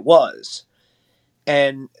big as it was.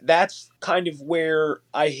 And that's kind of where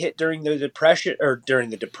I hit during the Depression.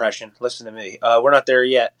 Listen to me. We're not there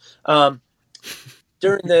yet.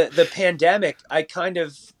 During the pandemic, I kind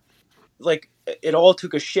of it all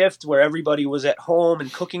took a shift where everybody was at home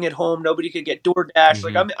and cooking at home. Nobody could get DoorDash.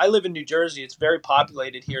 Mm-hmm. I live in New Jersey. It's very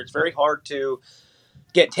populated here. It's very hard to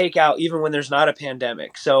get takeout even when there's not a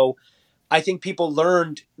pandemic. So I think people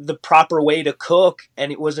learned the proper way to cook,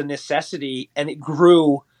 and it was a necessity, and it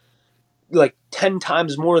grew 10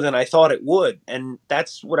 times more than I thought it would. And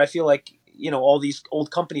that's what I feel all these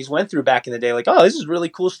old companies went through back in the day. Oh, this is really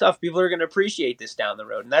cool stuff. People are going to appreciate this down the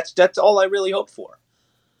road. And that's all I really hope for.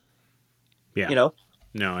 Yeah.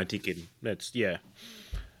 No, I think that's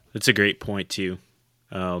a great point too.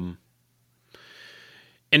 And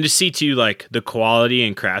to see too, the quality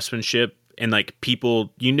and craftsmanship, and people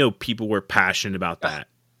were passionate about that.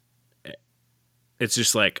 It's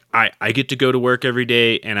just I get to go to work every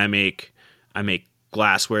day, and I make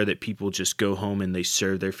glassware that people just go home and they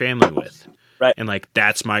serve their family with. Right. And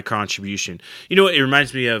that's my contribution. It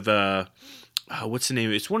reminds me of what's the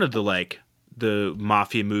name? It's one of the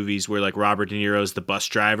mafia movies where Robert De Niro is the bus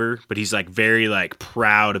driver, but he's very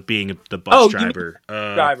proud of being the bus driver.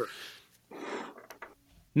 Driver.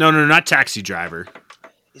 No, not Taxi Driver.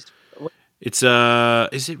 It's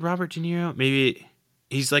is it Robert De Niro? Maybe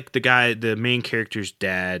he's like the main character's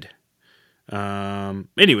dad.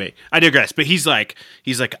 Anyway, I digress. But he's like,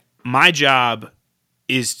 my job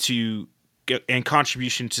is to get, and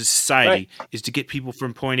contribution to society is to get people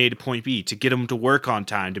from point A to point B, to get them to work on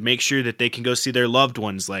time, to make sure that they can go see their loved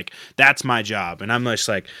ones. Like, that's my job. And I'm just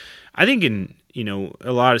like, I think in,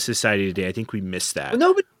 a lot of society today, I think we miss that. Well,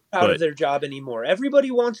 nobody's proud of their job anymore.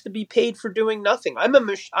 Everybody wants to be paid for doing nothing. I'm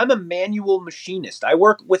a manual machinist. I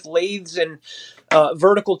work with lathes and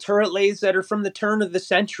vertical turret lathes that are from the turn of the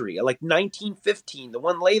century, like 1915. The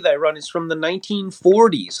one lathe I run is from the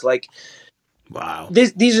 1940s. Like, wow.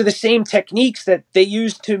 These are the same techniques that they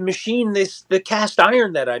use to machine the cast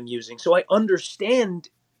iron that I'm using. So I understand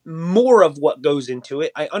more of what goes into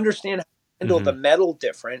it. I understand how to handle the metal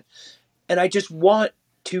different. And I just want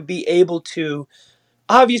to be able to,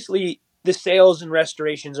 obviously the sales and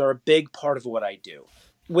restorations are a big part of what I do.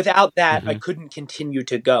 Without that, I couldn't continue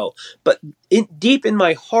to go. But deep in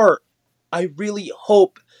my heart, I really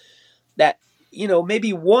hope that,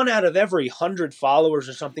 maybe 1 out of every 100 followers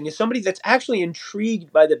or something is somebody that's actually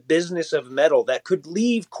intrigued by the business of metal, that could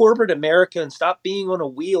leave corporate America and stop being on a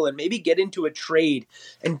wheel and maybe get into a trade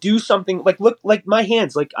and do something like my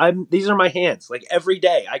hands. Like these are my hands. Like every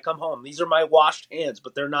day I come home, these are my washed hands,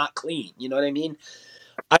 but they're not clean. You know what I mean?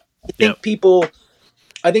 I think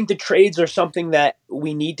I think the trades are something that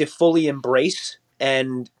we need to fully embrace.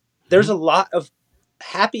 And there's a lot of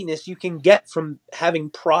happiness you can get from having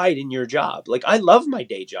pride in your job. Like, I love my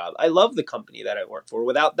day job. I love the company that I work for.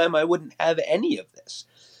 Without them, I wouldn't have any of this.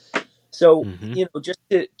 So,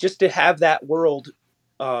 just to have that world,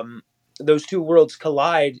 those two worlds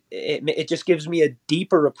collide, it just gives me a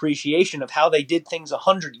deeper appreciation of how they did things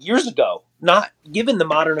 100 years ago, not given the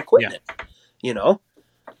modern equipment,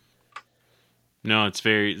 No, it's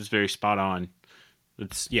very spot on.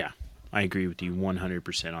 I agree with you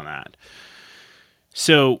 100% on that.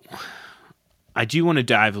 So I do want to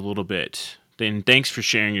dive a little bit. And thanks for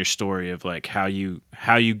sharing your story of like how you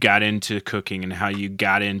got into cooking and how you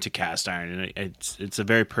got into cast iron. And it's a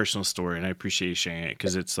very personal story, and I appreciate you sharing it,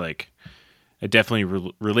 because it's like I definitely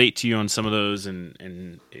relate to you on some of those,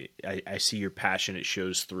 and I see your passion. It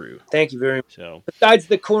shows through. Thank you very much. So besides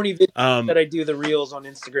the corny videos that I do, the reels on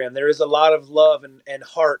Instagram, there is a lot of love and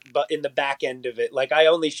heart, but in the back end of it, like I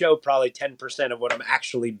only show probably 10% of what I'm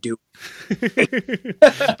actually doing.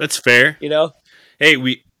 That's fair. Hey,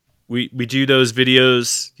 we do those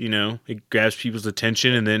videos, it grabs people's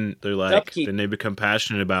attention, and then they're like, then they become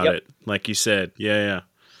passionate about it. Like you said. Yeah.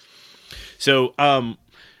 So,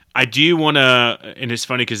 I do want to, and it's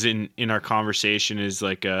funny because in our conversation is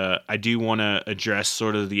like, I do want to address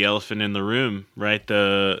sort of the elephant in the room, right?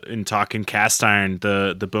 In talking cast iron,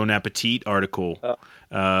 the Bon Appetit article.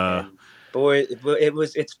 Boy,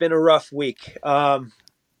 it's been a rough week. I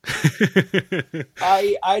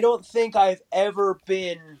don't think I've ever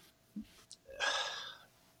been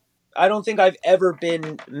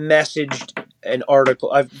messaged an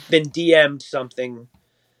article. I've been DM'd something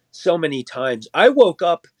so many times. I woke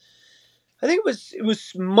up, I think it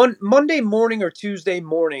was Monday morning or Tuesday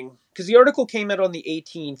morning, because the article came out on the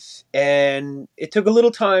 18th, and it took a little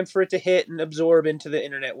time for it to hit and absorb into the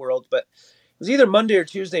internet world. But it was either Monday or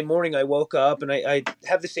Tuesday morning. I woke up, and I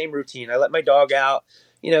have the same routine. I let my dog out,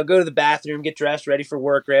 go to the bathroom, get dressed, ready for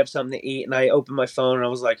work, grab something to eat, and I opened my phone, and I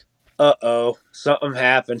was like, uh-oh, something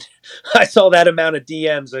happened. I saw that amount of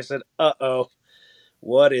DMs. I said, uh-oh,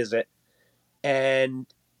 what is it? And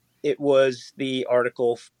it was the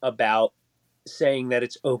article about saying that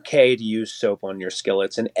it's okay to use soap on your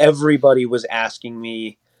skillets. And everybody was asking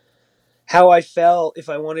me how I felt, if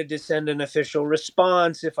I wanted to send an official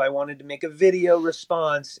response, if I wanted to make a video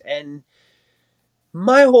response. And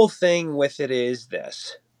my whole thing with it is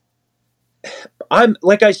this.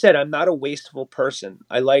 Like I said, I'm not a wasteful person.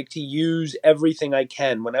 I like to use everything I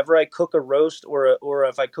can. Whenever I cook a roast or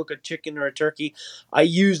if I cook a chicken or a turkey, I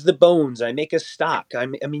use the bones. I make a stock. I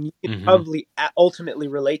mean, you can probably ultimately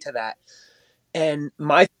relate to that. And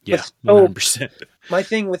my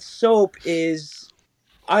thing with soap is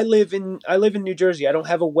I live in New Jersey. I don't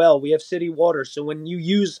have a well. We have city water. So when you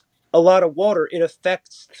use a lot of water, it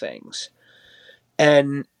affects things.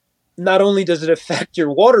 And not only does it affect your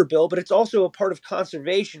water bill, but it's also a part of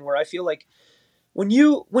conservation, where I feel like when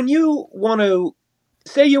you want to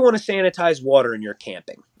say you want to sanitize water and you're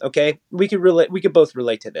camping, okay? We could both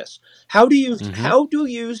relate to this. How do you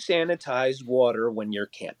sanitize water when you're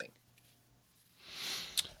camping?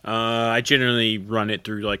 I generally run it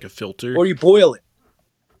through like a filter. Or you boil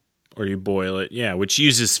it. Yeah, which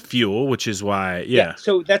uses fuel, which is why, yeah.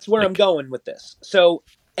 So that's where I'm going with this. So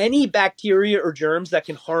any bacteria or germs that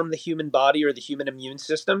can harm the human body or the human immune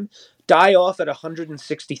system die off at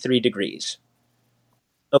 163 degrees.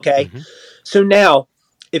 Okay? Mm-hmm. So now,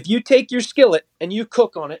 if you take your skillet and you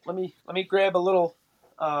cook on it, let me grab a little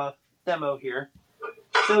demo here.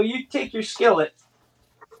 So you take your skillet.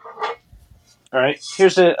 All right,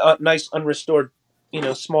 here's a nice unrestored,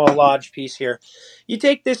 small lodge piece here. You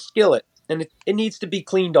take this skillet, and it needs to be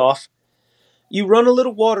cleaned off. You run a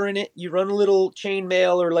little water in it. You run a little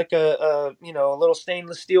chainmail or like a little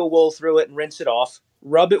stainless steel wool through it and rinse it off.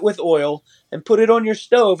 Rub it with oil and put it on your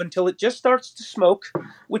stove until it just starts to smoke,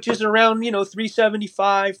 which is around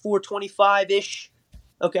 375, 425-ish.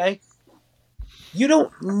 Okay? You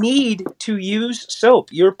don't need to use soap.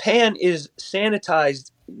 Your pan is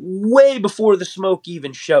sanitized way before the smoke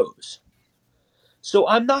even shows. So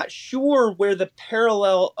I'm not sure where the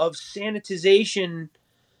parallel of sanitization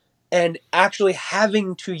and actually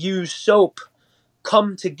having to use soap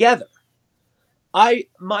come together.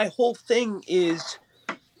 My whole thing is,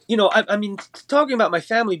 I mean, talking about my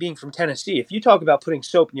family being from Tennessee, if you talk about putting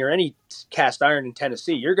soap near any cast iron in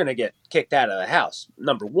Tennessee, you're going to get kicked out of the house,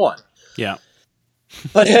 number one. Yeah.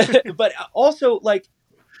 But also, like,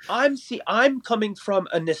 I'm coming from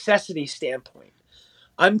a necessity standpoint.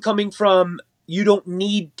 I'm coming from, you don't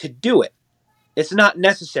need to do it. It's not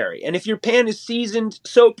necessary. And if your pan is seasoned,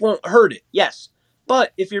 soap won't hurt it. Yes.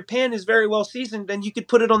 But if your pan is very well seasoned, then you could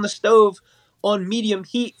put it on the stove on medium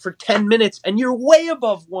heat for 10 minutes and you're way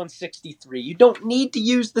above 163. You don't need to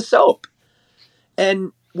use the soap.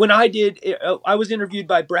 And when I was interviewed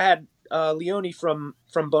by Brad Leone from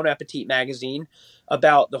Bon Appetit magazine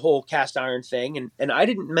about the whole cast iron thing. And I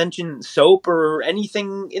didn't mention soap or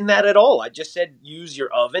anything in that at all. I just said use your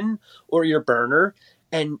oven or your burner,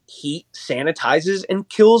 and heat sanitizes and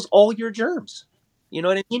kills all your germs. You know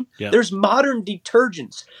what I mean? Yeah. There's modern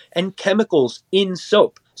detergents and chemicals in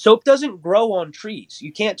soap. Soap doesn't grow on trees.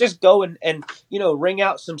 You can't just go and wring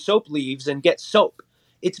out some soap leaves and get soap.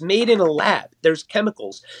 It's made in a lab. There's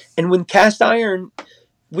chemicals. And with cast iron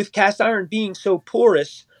being so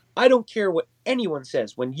porous, I don't care what anyone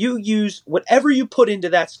says. When you use whatever you put into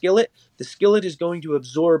that skillet, the skillet is going to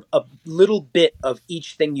absorb a little bit of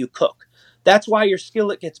each thing you cook. That's why your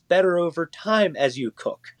skillet gets better over time as you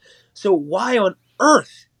cook. So why on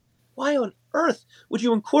earth would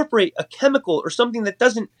you incorporate a chemical or something that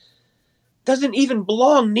doesn't even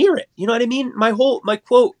belong near it? You know what I mean? My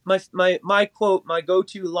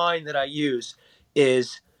go-to line that I use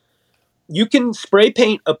is, you can spray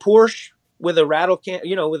paint a Porsche with a rattle can,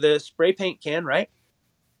 with a spray paint can, right?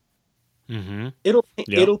 Mm-hmm. It'll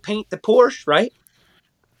paint the Porsche, right?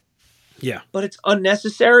 Yeah. But it's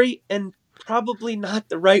unnecessary and probably not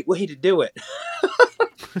the right way to do it.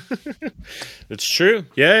 It's true.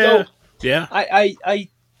 Yeah. So, yeah. I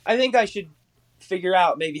think I should figure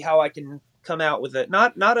out maybe how I can come out with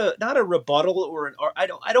not a rebuttal or I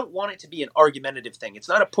don't want it to be an argumentative thing. It's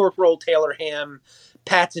not a pork roll, Taylor ham,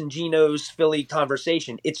 Pats and Geno's Philly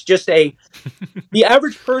conversation. It's just the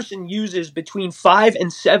average person uses between 5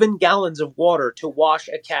 and 7 gallons of water to wash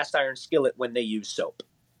a cast iron skillet when they use soap.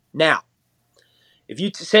 Now, if you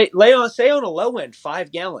say on a low end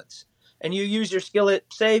 5 gallons, and you use your skillet,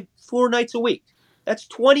 say 4 nights a week, that's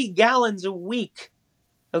 20 gallons a week.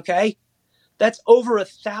 Okay? That's over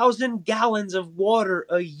 1,000 gallons of water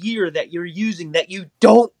a year that you're using that you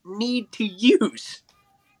don't need to use.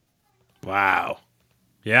 Wow.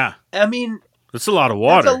 Yeah. I mean, that's a lot of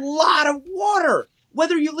water. That's a lot of water.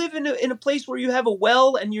 Whether you live in a place where you have a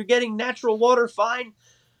well and you're getting natural water, fine.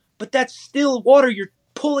 But that's still water you're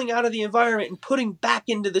pulling out of the environment and putting back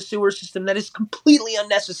into the sewer system that is completely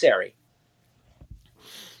unnecessary.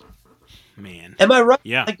 Man. Am I right?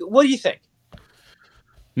 Yeah. Like, what do you think?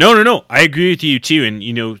 No. I agree with you too.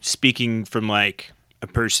 And speaking from like a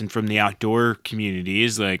person from the outdoor community,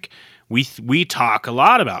 is like we talk a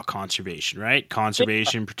lot about conservation, right?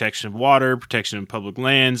 Conservation, protection of water, protection of public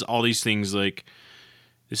lands, all these things. Like,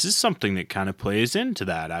 this is something that kind of plays into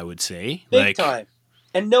that, I would say. Big time.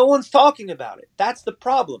 And no one's talking about it. That's the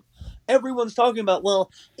problem. Everyone's talking about,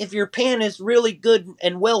 well, if your pan is really good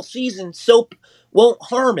and well seasoned, soap won't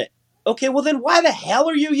harm it. Okay, well then why the hell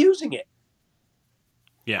are you using it?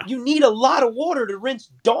 Yeah. You need a lot of water to rinse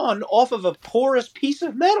Dawn off of a porous piece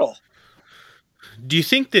of metal. Do you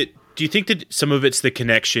think that some of it's the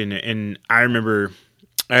connection? And I remember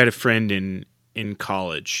I had a friend in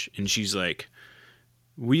college, and she's like,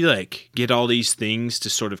 we like get all these things to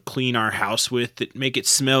sort of clean our house with that make it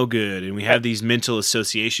smell good, and we have these mental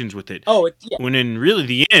associations with it. Oh, yeah. When in really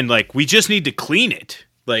the end, like, we just need to clean it.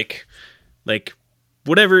 Like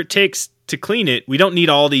whatever it takes to clean it. We don't need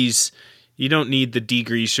all these, You don't need the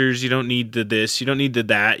degreasers. You don't need the this. You don't need the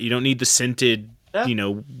that. You don't need the scented,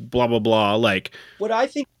 blah, blah, blah. Like, what I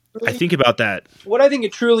think about that. What I think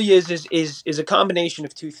it truly is a combination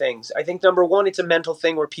of two things. I think number one, it's a mental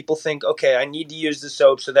thing where people think, okay, I need to use the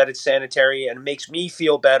soap so that it's sanitary and it makes me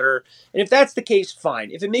feel better. And if that's the case, fine.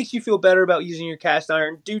 If it makes you feel better about using your cast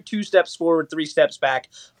iron, do 2 steps forward, 3 steps back.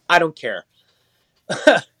 I don't care.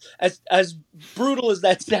 as brutal as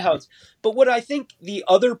that sounds. But what I think the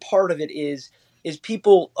other part of it is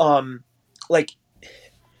people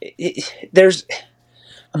there's.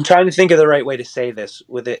 I'm trying to think of the right way to say this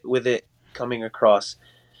with it coming across.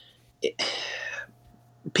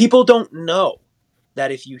 People don't know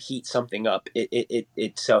that if you heat something up,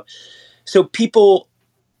 so people.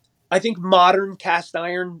 I think modern cast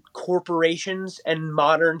iron corporations and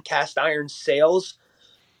modern cast iron sales,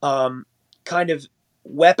 kind of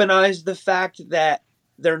weaponize the fact that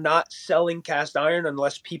they're not selling cast iron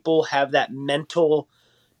unless people have that mental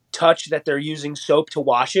touch that they're using soap to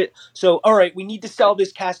wash it. So, all right, we need to sell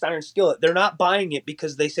this cast iron skillet. They're not buying it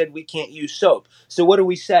because they said we can't use soap. So what do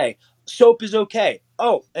we say? Soap is okay.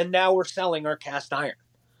 Oh, and now we're selling our cast iron.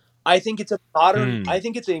 I think it's a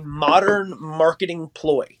modern marketing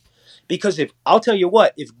ploy. Because I'll tell you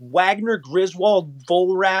what, if Wagner, Griswold,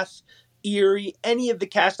 Vollrath, Erie, any of the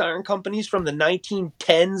cast iron companies from the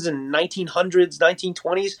 1910s and 1900s,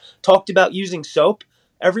 1920s talked about using soap,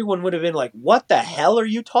 everyone would have been like, what the hell are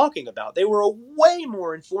you talking about? They were a way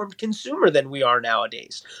more informed consumer than we are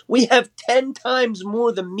nowadays. We have 10 times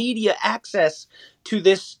more the media access to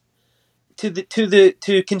this, to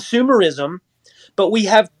consumerism, but we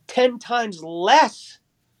have 10 times less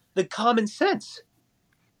the common sense.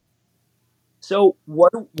 So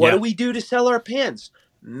what do we do to sell our pans?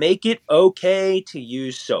 Make it okay to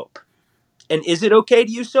use soap. And is it okay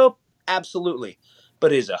to use soap? Absolutely.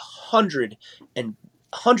 But it is 100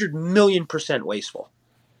 million% wasteful.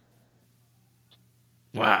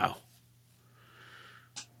 Wow.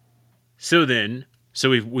 So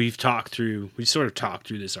we've sort of talked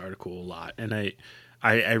through this article a lot, and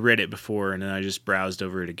I read it before and then I just browsed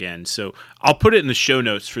over it again. So I'll put it in the show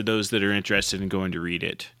notes for those that are interested in going to read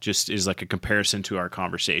it, just as like a comparison to our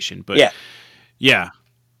conversation. But yeah,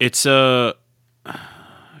 it's People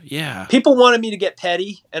wanted me to get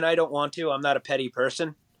petty, and I don't want to. I'm not a petty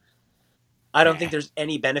person. I don't think there's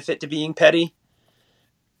any benefit to being petty.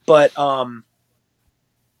 But I'll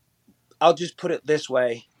just put it this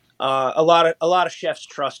way: a lot of chefs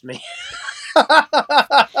trust me.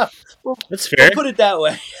 That's fair. We'll put it that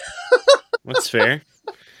way. That's fair.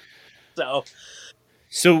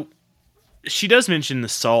 So she does mention the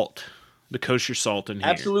salt, the kosher salt in here.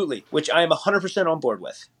 Absolutely, which I am 100% on board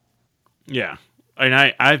with. Yeah. And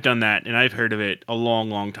I've done that, and I've heard of it a long,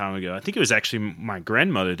 long time ago. I think it was actually my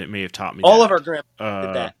grandmother that may have taught me All of our grandmothers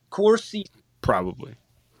did that. Coarse sea. Probably.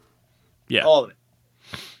 Yeah. All of it.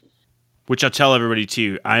 Which I'll tell everybody,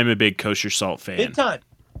 too. I am a big kosher salt fan.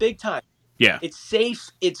 Big time. Yeah. It's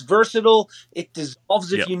safe. It's versatile. It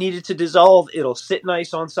dissolves if you need it to dissolve. It'll sit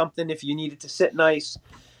nice on something if you need it to sit nice.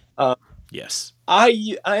 Yes.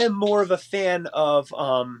 I am more of a fan of...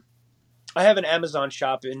 I have an Amazon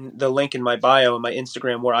shop in the link in my bio and my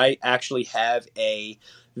Instagram where I actually have a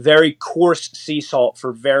very coarse sea salt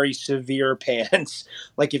for very severe pans.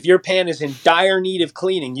 Like if your pan is in dire need of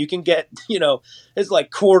cleaning, you can get, it's like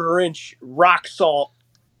 1/4-inch rock salt,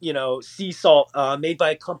 sea salt made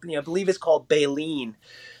by a company. I believe it's called Baleen.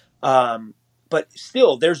 But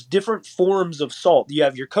still, there's different forms of salt. You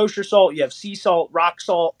have your kosher salt, you have sea salt, rock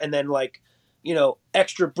salt, and then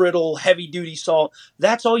extra brittle, heavy duty salt.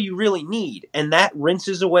 That's all you really need. And that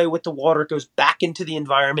rinses away with the water. It goes back into the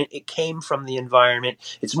environment. It came from the environment.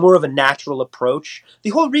 It's more of a natural approach.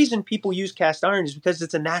 The whole reason people use cast iron is because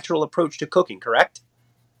it's a natural approach to cooking, correct?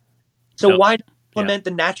 So why implement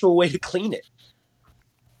the natural way to clean it?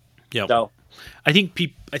 Yeah. So I think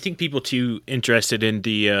people too interested in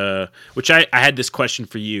the which I had this question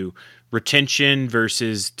for you: retention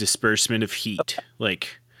versus disbursement of heat.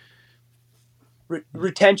 Like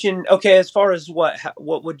retention. Okay, as far as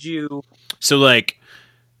what would you? So like,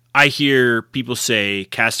 I hear people say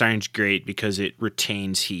cast iron's great because it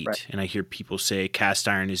retains heat, right. And I hear people say cast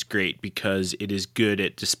iron is great because it is good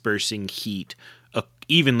at dispersing heat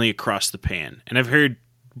evenly across the pan. And I've heard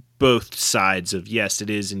both sides of yes, it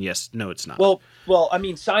is, and yes, no, it's not. Well, I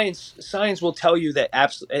mean, science will tell you that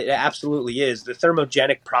it absolutely is. The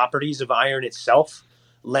thermogenic properties of iron itself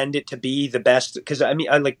lend it to be the best. Because I mean,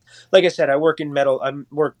 like I said, I work in metal. I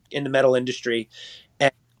work in the metal industry,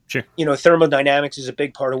 and sure. Thermodynamics is a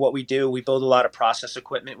big part of what we do. We build a lot of process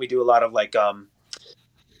equipment. We do a lot of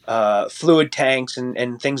fluid tanks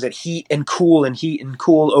and things that heat and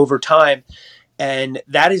cool over time. And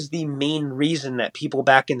that is the main reason that people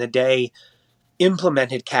back in the day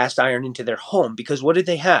implemented cast iron into their home, because what did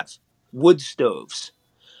they have? Wood stoves.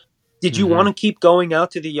 Did you want to keep going out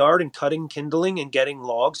to the yard and cutting kindling and getting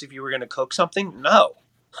logs if you were going to cook something? No.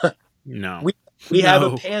 No. We have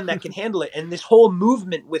a pan that can handle it. And this whole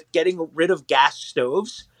movement with getting rid of gas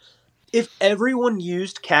stoves, if everyone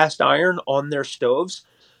used cast iron on their stoves,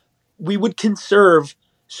 we would conserve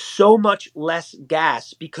so much less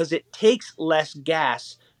gas, because it takes less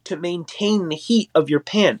gas to maintain the heat of your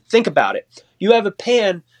pan. Think about it. You have a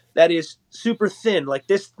pan that is super thin, like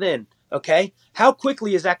this thin, okay? How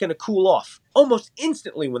quickly is that going to cool off? Almost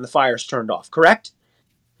instantly when the fire's turned off, correct?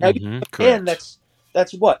 Now you have a pan that's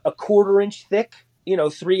what, a 1/4 inch thick,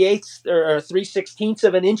 3/8 or 3/16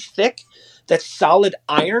 of an inch thick, that's solid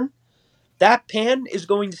iron. That pan is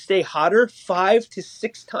going to stay hotter 5 to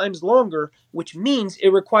 6 times longer, which means it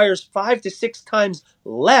requires 5 to 6 times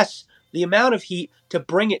less the amount of heat to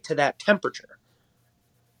bring it to that temperature.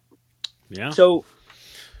 Yeah. So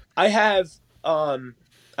I have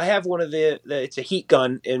one of it's a heat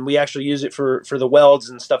gun, and we actually use it for the welds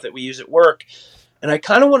and stuff that we use at work. And I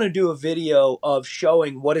kind of want to do a video of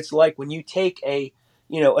showing what it's like when you take a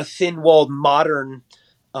thin-walled modern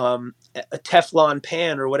a Teflon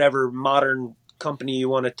pan or whatever modern company you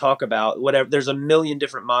want to talk about, whatever. There's a million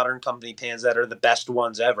different modern company pans that are the best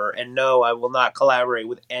ones ever. And no, I will not collaborate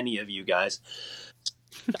with any of you guys.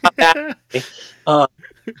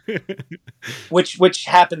 Which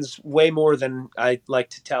happens way more than I like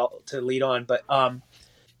to lead on. But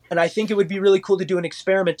and I think it would be really cool to do an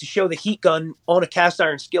experiment to show the heat gun on a cast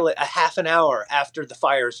iron skillet a half an hour after the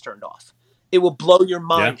fire is turned off. It will blow your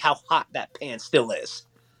mind how hot that pan still is.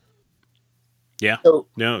 Yeah. So,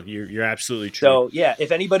 no, you're absolutely true. So yeah,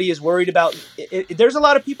 if anybody is worried about, there's a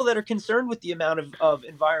lot of people that are concerned with the amount of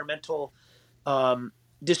environmental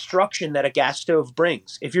destruction that a gas stove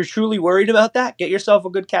brings. If you're truly worried about that, get yourself a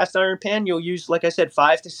good cast iron pan. You'll use, like I said,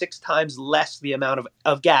 5 to 6 times less the amount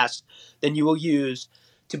of gas than you will use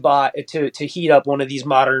to heat up one of these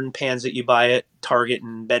modern pans that you buy at Target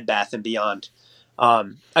and Bed Bath and Beyond.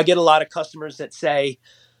 I get a lot of customers that say,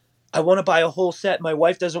 I want to buy a whole set. My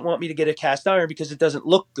wife doesn't want me to get a cast iron because it doesn't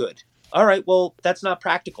look good. All right, well, that's not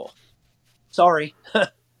practical. Sorry.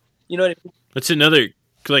 You know what I mean? That's another,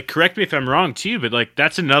 correct me if I'm wrong too, but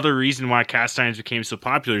that's another reason why cast irons became so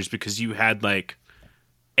popular, is because you had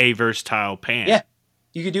a versatile pan. Yeah.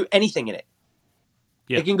 You could do anything in it.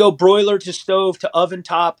 Yeah. It can go broiler to stove to oven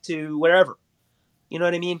top to wherever. You know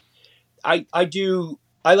what I mean? I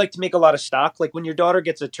like to make a lot of stock. Like when your daughter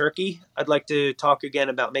gets a turkey, I'd like to talk again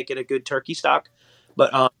about making a good turkey stock.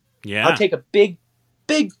 But I'll take a big,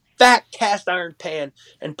 fat cast iron pan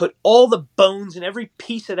and put all the bones and every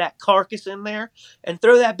piece of that carcass in there and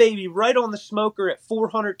throw that baby right on the smoker at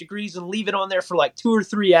 400 degrees and leave it on there for 2 or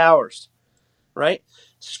 3 hours. Right?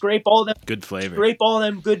 Scrape all them good flavor. Scrape all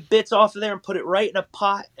them good bits off of there and put it right in a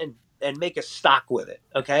pot and make a stock with it,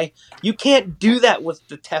 okay? You can't do that with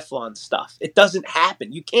the Teflon stuff. It doesn't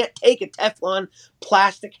happen. You can't take a Teflon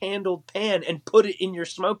plastic-handled pan and put it in your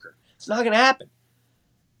smoker. It's not going to happen.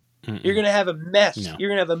 You're going to have a mess. No. You're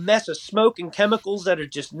going to have a mess of smoke and chemicals that are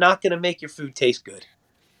just not going to make your food taste good.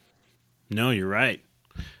 No, you're right.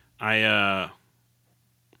 And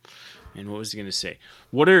what was I going to say?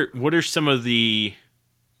 What are some of the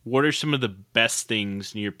best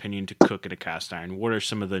things, in your opinion, to cook at a cast iron? What are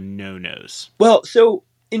some of the no-nos? Well, so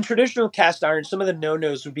in traditional cast iron, some of the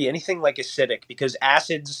no-nos would be anything like acidic, because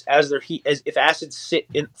acids, if acids sit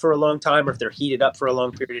in for a long time, or if they're heated up for a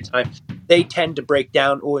long period of time, they tend to break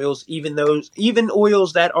down oils, even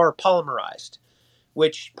oils that are polymerized,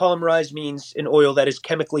 which polymerized means an oil that is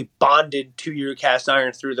chemically bonded to your cast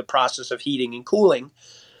iron through the process of heating and cooling.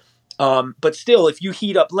 But still, if you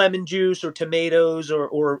heat up lemon juice or tomatoes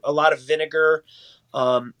or a lot of vinegar,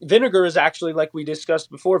 vinegar is actually, like we discussed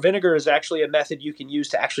before, vinegar is actually a method you can use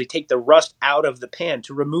to actually take the rust out of the pan,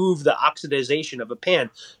 to remove the oxidization of a pan.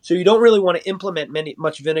 So you don't really want to implement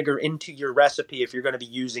much vinegar into your recipe if you're going to be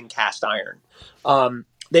using cast iron.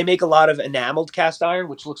 They make a lot of enameled cast iron,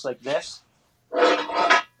 which looks like this.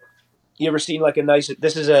 You ever seen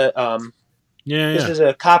this is a... This is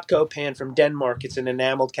a Kopko pan from Denmark. It's an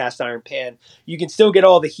enameled cast iron pan. You can still get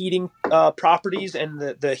all the heating properties and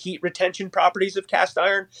the heat retention properties of cast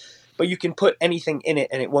iron, but you can put anything in it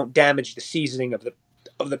and it won't damage the seasoning of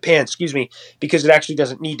the pan, because it actually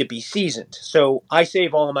doesn't need to be seasoned. So I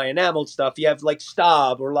save all of my enameled stuff. You have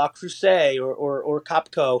Staub or La Creuset or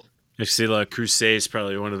Kopko. Actually, La Creuset is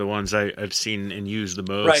probably one of the ones I've seen and used the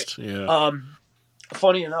most. Right. Yeah.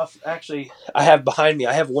 funny enough, actually, I have behind me.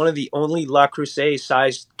 I have one of the only Le Creuset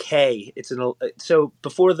sized K. So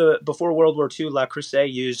before World War II, Le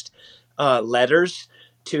Creuset used letters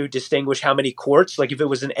to distinguish how many quarts. Like if it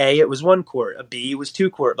was an A, it was 1 quart. A B was 2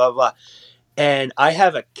 quart. Blah blah blah. And I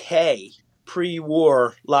have a K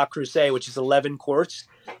pre-war Le Creuset, which is 11 quarts.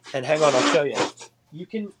 And hang on, I'll show you. You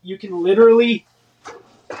can literally,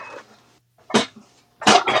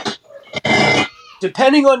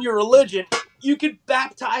 depending on your religion, you could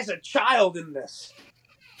baptize a child in this.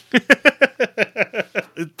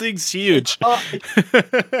 The thing's huge.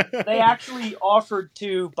 They actually offered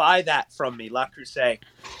to buy that from me, Le Creuset.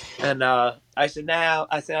 And I said,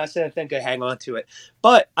 I think I hang on to it.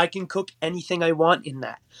 But I can cook anything I want in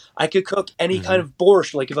that. I could cook any kind of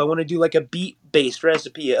borscht. Like if I want to do like a beet-based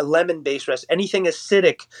recipe, a lemon-based recipe, anything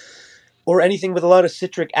acidic or anything with a lot of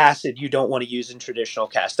citric acid you don't want to use in traditional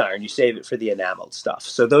cast iron. You save it for the enameled stuff.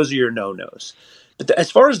 So those are your no-nos. But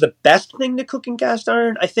as far as the best thing to cook in cast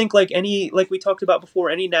iron, I think like we talked about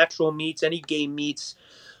before, any natural meats, any game meats.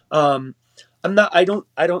 I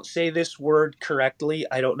don't say this word correctly.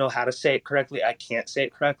 I don't know how to say it correctly. I can't say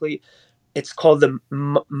it correctly. It's called the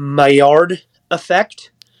Maillard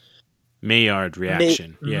effect. Maillard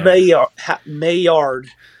reaction.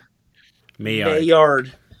 Maillard.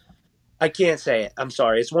 I can't say it. I'm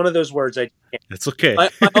sorry. It's one of those words I can't. That's okay.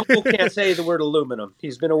 My uncle can't say the word aluminum.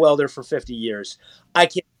 He's been a welder for 50 years. I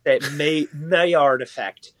can't say it. Maillard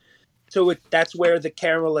effect. So that's where the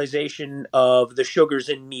caramelization of the sugars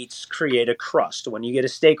in meats create a crust. When you get a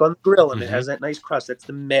steak on the grill and it has that nice crust, that's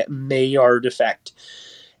the Maillard effect.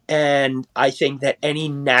 And I think that any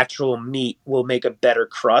natural meat will make a better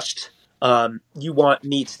crust. You want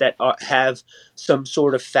meats that have some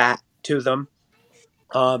sort of fat to them.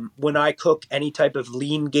 When I cook any type of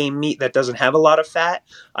lean game meat that doesn't have a lot of fat,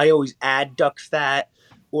 I always add duck fat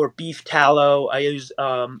or beef tallow. I use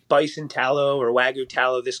bison tallow or Wagyu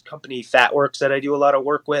tallow. This company, Fatworks, that I do a lot of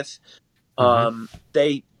work with.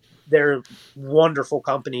 They're a wonderful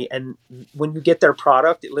company, and when you get their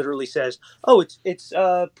product, it literally says, "Oh, it's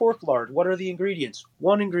pork lard. What are the ingredients?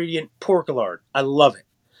 One ingredient, pork lard." I love it.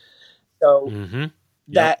 So.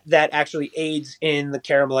 That actually aids in the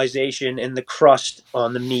caramelization and the crust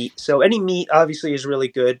on the meat. So any meat obviously is really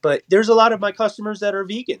good, but there's a lot of my customers that are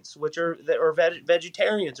vegans, that are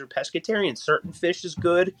vegetarians or pescatarians. Certain fish is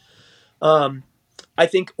good. I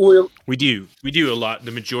think oil. We do a lot.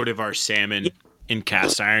 The majority of our salmon in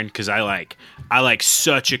cast iron because I like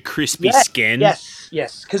such a crispy skin.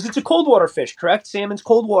 Yes, because it's a cold water fish, correct? Salmon's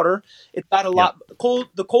cold water. It's got a lot cold.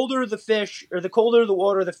 The colder the fish, or the colder the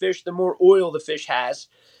water of the fish, the more oil the fish has,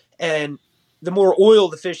 and the more oil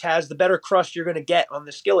the fish has, the better crust you're going to get on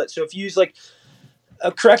the skillet. So if you use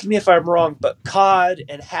correct me if I'm wrong, but cod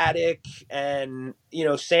and haddock and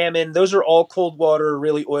salmon, those are all cold water,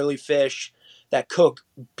 really oily fish that cook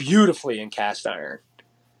beautifully in cast iron.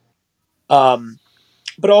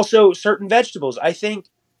 But also certain vegetables. I think,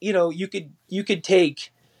 you could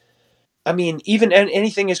take, even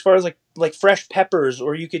anything as far as like fresh peppers,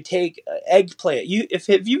 or you could take eggplant. If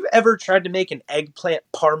you've ever tried to make an eggplant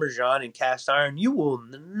parmesan in cast iron, you will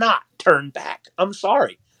not turn back. I'm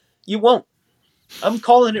sorry. You won't. I'm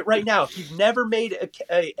calling it right now. If you've never made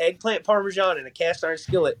a eggplant parmesan in a cast iron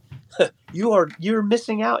skillet, you're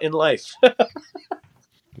missing out in life.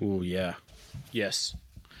 Oh yeah. Yes.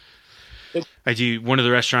 I do. One of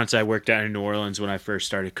the restaurants I worked at in New Orleans when I first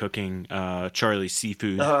started cooking, Charlie's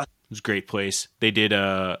Seafood. It was a great place. They did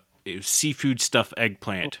it was seafood stuffed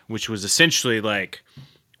eggplant, which was essentially like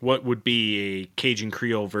what would be a Cajun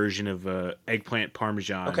Creole version of eggplant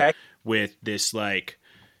parmesan with this like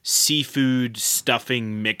seafood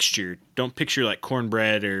stuffing mixture. Don't picture like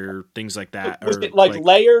cornbread or things like that. Was it like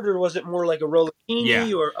layered, or was it more like a rollini?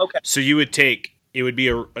 Yeah. Or So you would take, it would be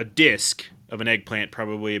a disc of an eggplant,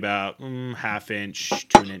 probably about half inch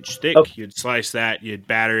to an inch thick. You'd slice that, you'd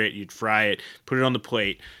batter it, you'd fry it, put it on the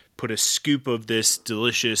plate, put a scoop of this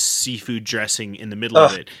delicious seafood dressing in the middle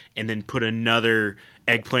of it, and then put another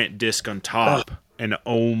eggplant disc on top. And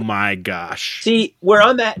oh my gosh. See, where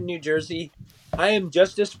I'm at in New Jersey, I am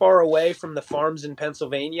just as far away from the farms in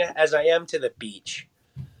Pennsylvania as I am to the beach.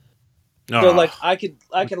 So I could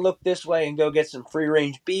look this way and go get some free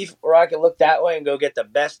range beef, or I could look that way and go get the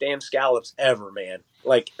best damn scallops ever, man.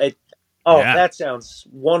 That sounds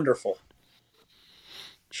wonderful.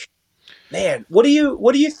 Man, what do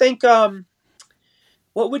you think?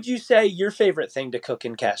 What would you say your favorite thing to cook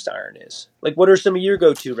in cast iron is? Like, what are some of your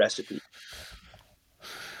go-to recipes?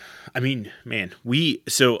 Man,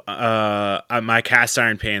 my cast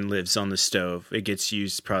iron pan lives on the stove. It gets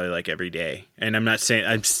used probably like every day, and I'm not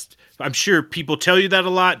saying I'm sure people tell you that a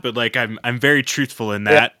lot, but like I'm very truthful in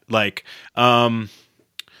that. Yeah. Like, man,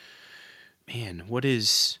 what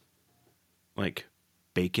is like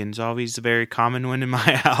bacon's always a very common one in my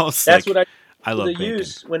house. That's like, what I love bacon.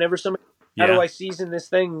 Use whenever somebody. How do I season this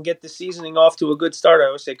thing and get the seasoning off to a good start? I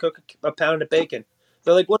always say cook a pound of bacon.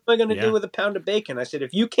 They're like, what am I going to do with a pound of bacon? I said,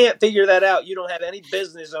 if you can't figure that out, you don't have any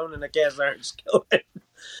business owning a cast iron skillet.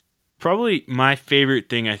 Probably my favorite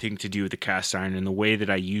thing, I think, to do with the cast iron and the way that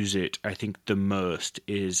I use it, I think the most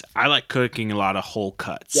is I like cooking a lot of whole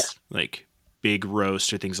cuts, like big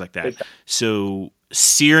roast or things like that. So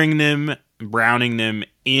searing them, browning them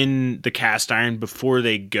in the cast iron before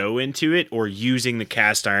they go into it, or using the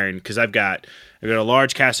cast iron, because I've got a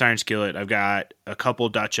large cast iron skillet. I've got a couple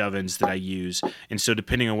Dutch ovens that I use. And so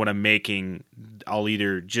depending on what I'm making, I'll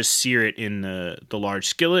either just sear it in the large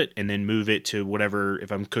skillet and then move it to whatever,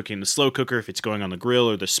 if I'm cooking the slow cooker, if it's going on the grill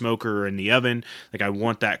or the smoker or in the oven, like I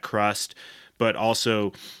want that crust. But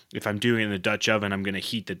also if I'm doing it in the Dutch oven, I'm going to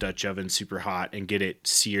heat the Dutch oven super hot and get it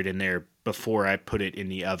seared in there before I put it in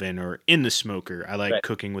the oven or in the smoker. I like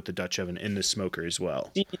cooking with the Dutch oven in the smoker as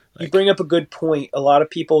well. You bring up a good point. A lot of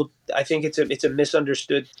people, I think it's a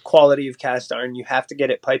misunderstood quality of cast iron. You have to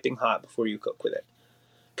get it piping hot before you cook with it,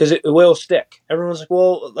 because it will stick. Everyone's like,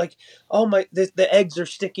 well, like, oh my, the eggs are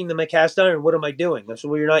sticking to my cast iron. What am I doing? I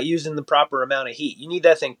said, well, you're not using the proper amount of heat. You need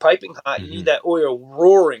that thing piping hot. Mm-hmm. You need that oil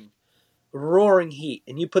roaring heat,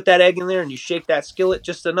 and you put that egg in there and you shake that skillet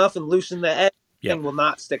just enough and loosen the egg. Thing will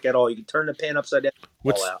not stick at all. You can turn the pan upside down.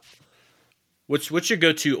 Fall out. What's your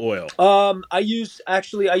go-to oil? I use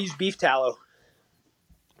beef tallow.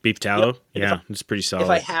 Beef tallow? Yeah, it's pretty solid. If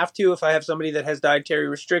I have to, if I have somebody that has dietary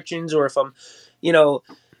restrictions, or if I'm,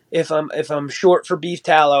 if I'm short for beef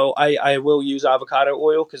tallow, I will use avocado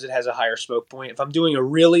oil because it has a higher smoke point. If I'm doing a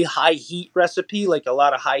really high heat recipe, like a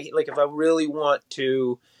lot of high heat, like if I really want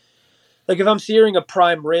to, like if I'm searing a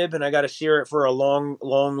prime rib and I got to sear it for a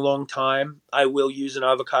long time, I will use an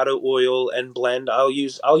avocado oil and blend. I'll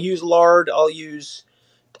use lard. I use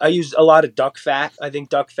a lot of duck fat. I think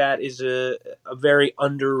duck fat is a very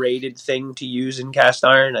underrated thing to use in cast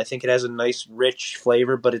iron. I think it has a nice rich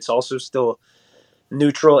flavor, but it's also still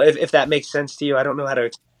neutral. If that makes sense to you, I don't know how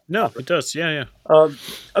to. No, it does. Yeah. I'm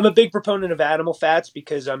a big proponent of animal fats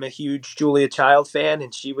because I'm a huge Julia Child fan,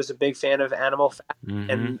 and she was a big fan of animal fat. Mm-hmm.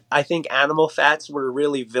 And I think animal fats were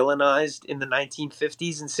really villainized in the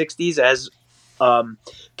 1950s and 60s as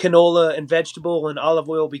canola and vegetable and olive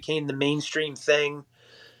oil became the mainstream thing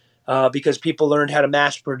because people learned how to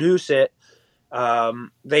mass produce it.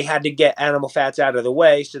 They had to get animal fats out of the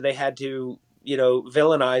way, so they had to,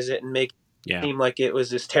 villainize it and make it seem like it was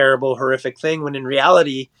this terrible, horrific thing, when in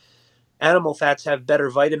reality, animal fats have better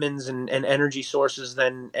vitamins and energy sources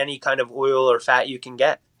than any kind of oil or fat you can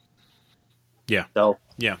get. Yeah. So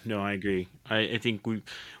yeah, no, I agree. I think we've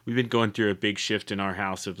been going through a big shift in our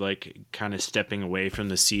house of like kind of stepping away from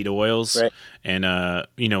the seed oils. Right. And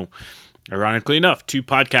ironically enough, 2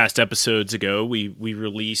 podcast episodes ago, we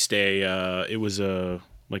released a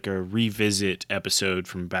revisit episode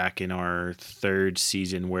from back in our 3rd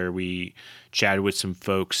season where we chatted with some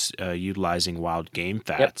folks utilizing wild game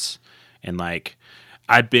fats. Yep. And like,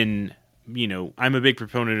 I've been, I'm a big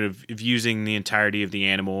proponent of using the entirety of the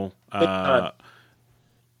animal.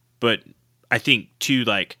 But I think too,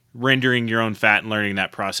 like rendering your own fat and learning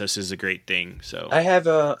that process is a great thing. So I had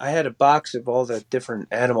a box of all the different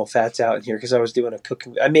animal fats out in here because I was doing a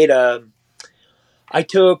cooking. I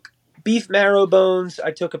took beef marrow bones.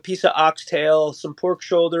 I took a piece of oxtail, some pork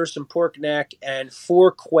shoulder, some pork neck, and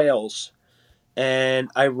 4 quails. And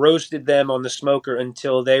I roasted them on the smoker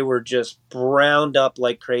until they were just browned up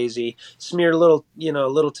like crazy. Smeared a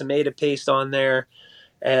little tomato paste on there,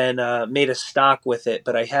 and made a stock with it.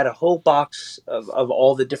 But I had a whole box of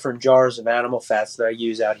all the different jars of animal fats that I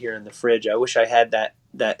use out here in the fridge. I wish I had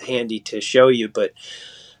that handy to show you, but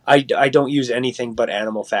I don't use anything but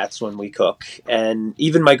animal fats when we cook. And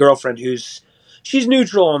even my girlfriend, she's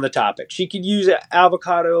neutral on the topic. She could use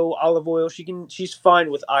avocado, olive oil. She's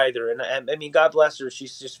fine with either. And I mean, God bless her.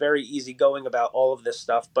 She's just very easygoing about all of this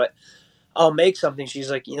stuff. But I'll make something.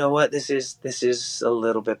 She's like, you know what? This is a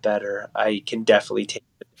little bit better. I can definitely take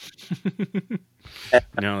it.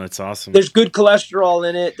 No, that's awesome. There's good cholesterol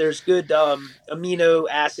in it. There's good amino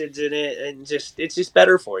acids in it, and it's just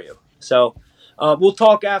better for you. So we'll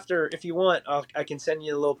talk after if you want. I can send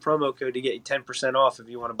you a little promo code to get you 10% off if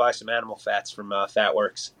you want to buy some animal fats from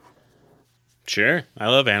FatWorks. Sure, I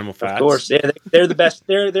love animal fats. Of course, yeah, they're the best.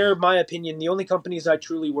 They're my opinion the only companies I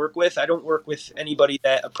truly work with. I don't work with anybody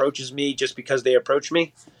that approaches me just because they approach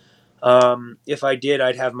me. If I did,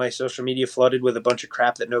 I'd have my social media flooded with a bunch of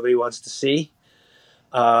crap that nobody wants to see.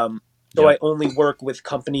 So Yep. I only work with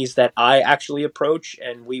companies that I actually approach,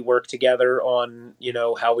 and we work together on,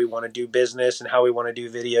 how we want to do business and how we want to do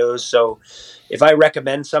videos. So if I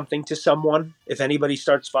recommend something to someone, if anybody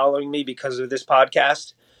starts following me because of this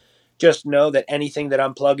podcast, just know that anything that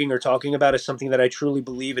I'm plugging or talking about is something that I truly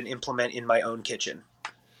believe and implement in my own kitchen.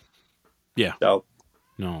 Yeah. So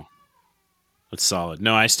No, that's solid.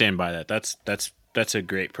 No, I stand by that. That's a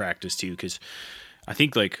great practice too, because I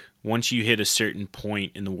think like once you hit a certain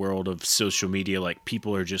point in the world of social media, like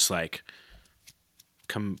people are just like,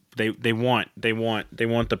 they want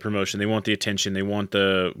the promotion, they want the attention, they want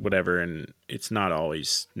the whatever, and it's not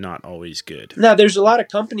always good. now there's a lot of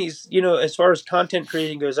companies, as far as content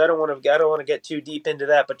creating goes. I don't want to get too deep into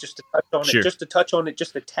that, but just to touch on it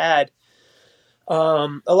just a tad.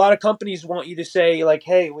 A lot of companies want you to say like,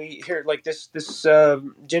 "Hey, we here like this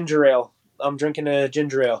ginger ale. I'm drinking a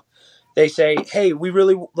ginger ale." They say, "Hey, we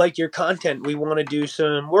really like your content. We want to do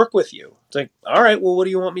some work with you." It's like, "All right, well, what do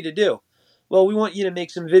you want me to do?" "Well, we want you to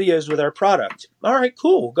make some videos with our product." "All right,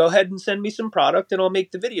 cool. Go ahead and send me some product and I'll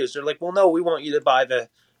make the videos." They're like, "Well, no, we want you to buy the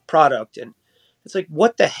product." And it's like,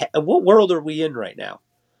 what the heck? What world are we in right now?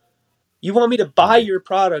 You want me to buy your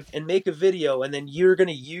product and make a video, and then you're going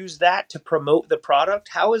to use that to promote the product?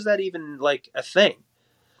 How is that even like a thing?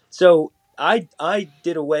 So I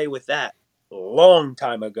did away with that a long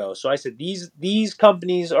time ago. So I said, these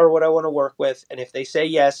companies are what I want to work with, and if they say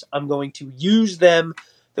yes, I'm going to use them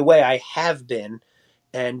the way I have been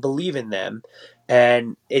and believe in them.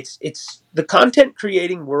 And it's the content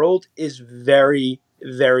creating world is very,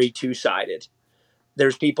 very two-sided.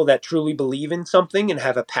 There's people that truly believe in something and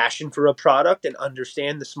have a passion for a product and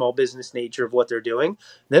understand the small business nature of what they're doing.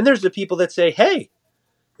 Then there's the people that say, "Hey,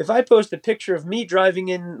 if I post a picture of me driving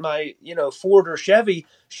in my, Ford or Chevy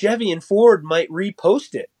and Ford might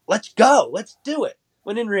repost it. Let's go. Let's do it."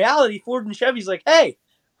 When in reality, Ford and Chevy's like, "Hey,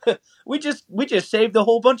 we just saved a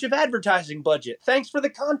whole bunch of advertising budget. Thanks for the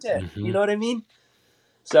content." Mm-hmm. You know what I mean?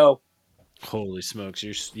 So Holy smokes,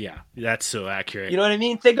 that's so accurate. You know what I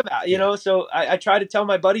mean? Think about it, So I try to tell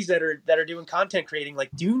my buddies that are doing content creating, like,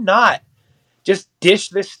 do not just dish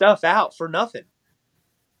this stuff out for nothing.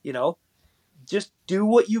 Just do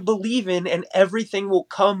what you believe in, and everything will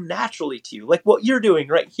come naturally to you. Like what you're doing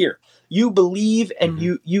right here. You believe and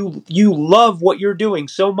you love what you're doing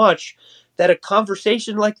so much that a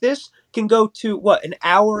conversation like this can go to an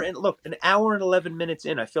hour and 11 minutes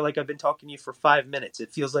in. I feel like I've been talking to you for 5 minutes.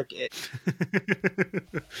 It feels like it.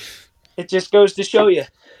 It just goes to show you,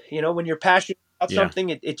 when you're passionate about something,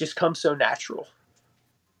 it just comes so natural.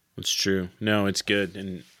 It's true. No, it's good.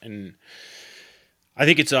 And I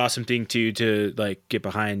think it's an awesome thing too, to like get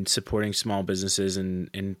behind supporting small businesses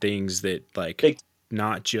and things that like it's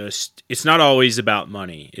not always about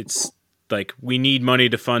money. It's like, we need money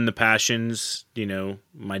to fund the passions.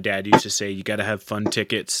 My dad used to say, you got to have fun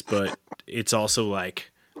tickets, but it's also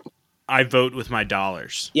like, I vote with my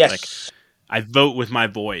dollars. Yes. Like, I vote with my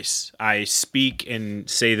voice. I speak and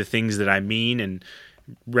say the things that I mean and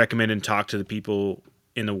recommend and talk to the people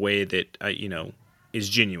in a way that, is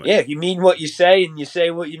genuine. Yeah, you mean what you say and you say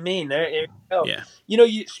what you mean. There you go. Yeah.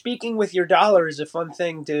 Speaking with your dollar is a fun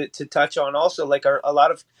thing to touch on also. Like a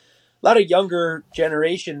lot of younger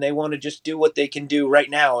generation, they want to just do what they can do right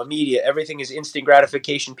now, immediate. Everything is instant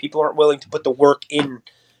gratification. People aren't willing to put the work in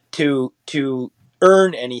to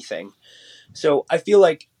earn anything. So I feel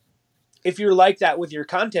like if you're like that with your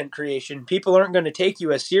content creation, people aren't going to take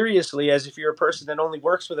you as seriously as if you're a person that only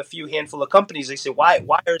works with a few handful of companies. They say, why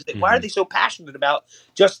are they so passionate about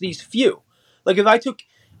just these few? Like if I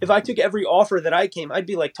took every offer that I came, I'd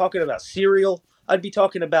be like talking about cereal. I'd be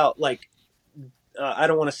talking about like, I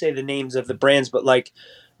don't want to say the names of the brands, but like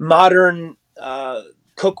modern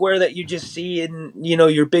cookware that you just see in,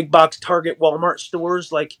 your big box Target, Walmart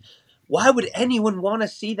stores. Like, why would anyone want to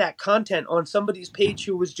see that content on somebody's page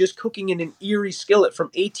who was just cooking in an Erie skillet from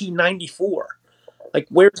 1894? Like,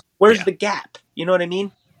 where's the gap? You know what I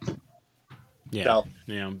mean? Yeah.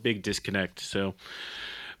 So. Big disconnect. So,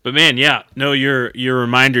 but man, your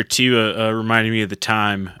reminder too reminded me of the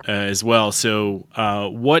time as well. So,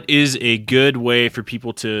 what is a good way for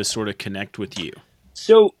people to sort of connect with you?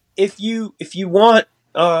 So, if you want,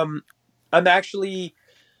 I'm actually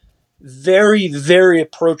very, very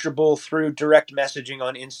approachable through direct messaging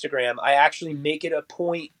on Instagram. I actually make it a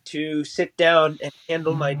point to sit down and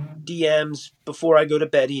handle my DMs before I go to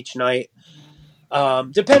bed each night.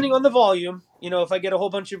 Depending on the volume, if I get a whole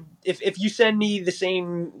bunch of, if you send me the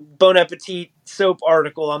same Bon Appetit soap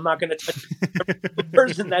article, I'm not going to touch the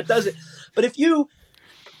person that does it. But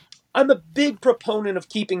I'm a big proponent of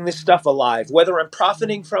keeping this stuff alive, whether I'm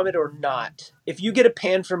profiting from it or not. If you get a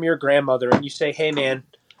pan from your grandmother and you say, "Hey man,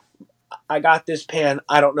 I got this pan.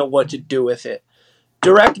 I don't know what to do with it.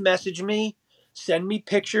 Direct message me, send me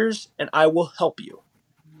pictures, and I will help you.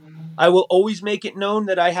 I will always make it known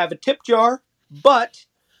that I have a tip jar, but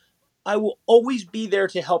I will always be there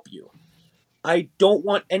to help you. I don't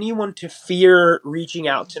want anyone to fear reaching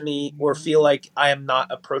out to me or feel like I am not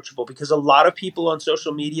approachable, because a lot of people on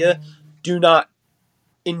social media do not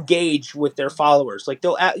engage with their followers. Like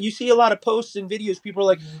you see a lot of posts and videos, people are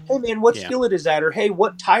like, hey man, what skillet is that? Or hey,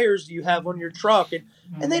 what tires do you have on your truck?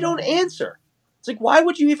 And they don't answer. It's like, why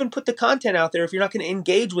would you even put the content out there if you're not going to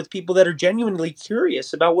engage with people that are genuinely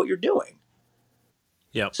curious about what you're doing?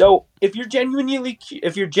 Yeah. So if you're genuinely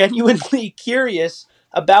curious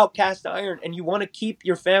about cast iron and you want to keep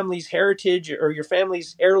your family's heritage or your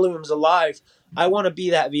family's heirlooms alive, I want to be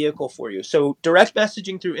that vehicle for you. So direct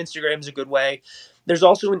messaging through Instagram is a good way. There's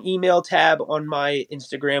also an email tab on my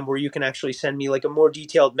Instagram where you can actually send me like a more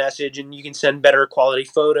detailed message, and you can send better quality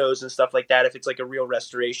photos and stuff like that if it's like a real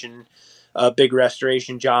restoration, a big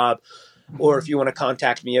restoration job, or if you want to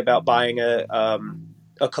contact me about buying a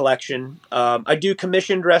collection. I do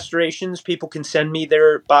commissioned restorations. People can send me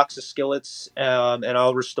their box of skillets, and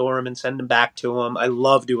I'll restore them and send them back to them. I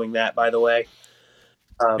love doing that, by the way.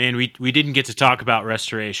 And we didn't get to talk about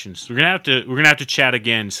restorations. We're gonna have to chat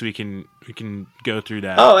again so we can go through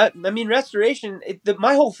that. Oh, I mean, restoration.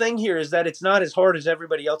 My whole thing here is that it's not as hard as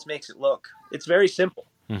everybody else makes it look. It's very simple.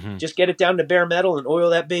 Mm-hmm. Just get it down to bare metal and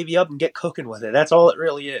oil that baby up and get cooking with it. That's all it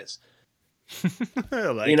really is. You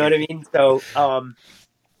know what I mean? So,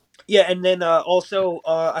 yeah, and then also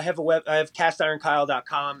I have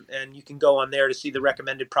castironkyle.com, and you can go on there to see the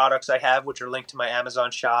recommended products I have, which are linked to my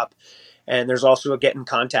Amazon shop. And there's also a get in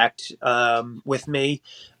contact with me.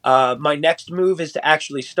 My next move is to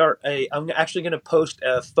actually I'm actually going to post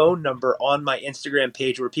a phone number on my Instagram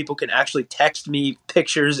page where people can actually text me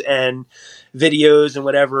pictures and videos and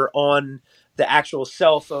whatever on the actual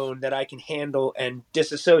cell phone that I can handle and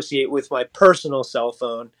disassociate with my personal cell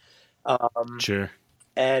phone. Sure.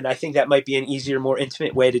 And I think that might be an easier, more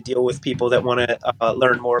intimate way to deal with people that want to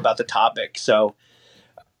learn more about the topic. So,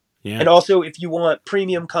 yeah. And also, if you want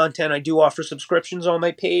premium content, I do offer subscriptions on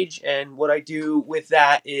my page. And what I do with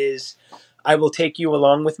that is I will take you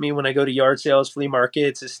along with me when I go to yard sales, flea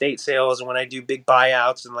markets, estate sales, and when I do big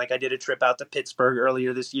buyouts. And like I did a trip out to Pittsburgh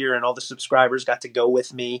earlier this year, and all the subscribers got to go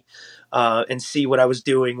with me and see what I was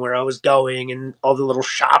doing, where I was going, and all the little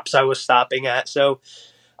shops I was stopping at. So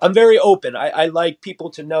I'm very open. I like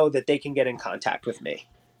people to know that they can get in contact with me.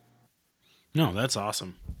 No, that's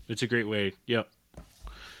awesome. It's a great way. Yep.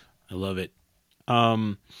 I love it.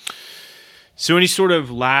 So any sort of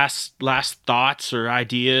last thoughts or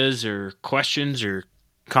ideas or questions or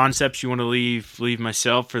concepts you want to leave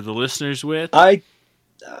myself for the listeners with? I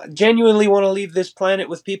genuinely want to leave this planet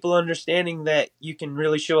with people understanding that you can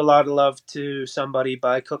really show a lot of love to somebody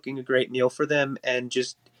by cooking a great meal for them, and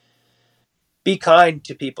just be kind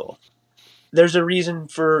to people. There's a reason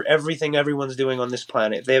for everything everyone's doing on this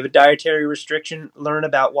planet. If they have a dietary restriction, learn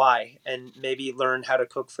about why, and maybe learn how to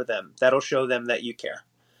cook for them. That'll show them that you care.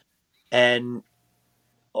 And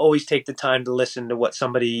always take the time to listen to what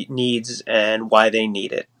somebody needs and why they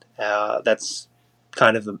need it. That's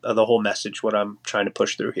kind of the whole message, what I'm trying to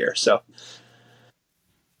push through here. So.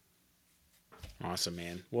 Awesome,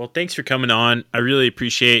 man. Well, thanks for coming on. I really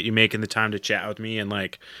appreciate you making the time to chat with me. And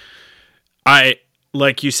like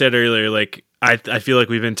you said earlier, like I feel like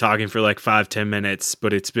we've been talking for like 5-10 minutes,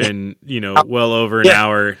 but it's been, well over an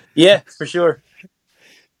hour. Yeah, for sure.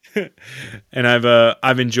 And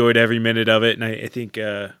I've enjoyed every minute of it. And I think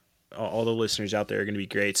all the listeners out there are going to be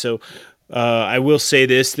great. So I will say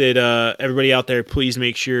this, that everybody out there, please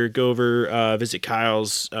make sure, go over, visit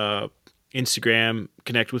Kyle's Instagram,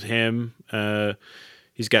 connect with him.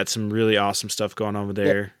 He's got some really awesome stuff going on over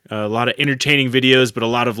there. A lot of entertaining videos, but a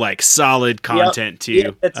lot of like solid content too.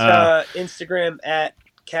 Yeah, it's Instagram at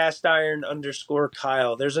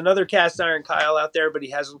castiron_Kyle. There's another cast iron Kyle out there, but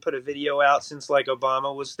he hasn't put a video out since like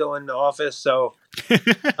Obama was still in the office. So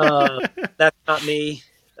that's not me.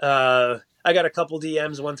 I got a couple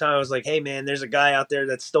DMs one time. I was like, hey man, there's a guy out there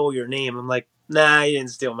that stole your name. I'm like, nah, he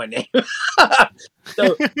didn't steal my name.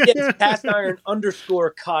 So it's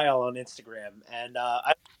castiron_Kyle on Instagram. And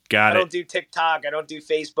I don't do TikTok. I don't do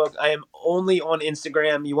Facebook. I am only on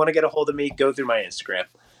Instagram. You want to get a hold of me, go through my Instagram.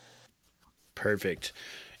 Perfect.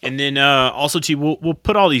 And then also, too, we'll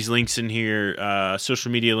put all these links in here,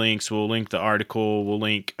 social media links. We'll link the article. We'll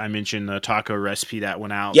link, I mentioned the taco recipe that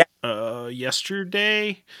went out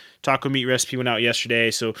yesterday. Taco meat recipe went out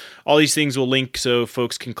yesterday. So all these things will link so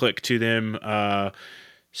folks can click to them.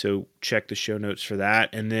 So check the show notes for that.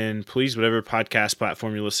 And then please, whatever podcast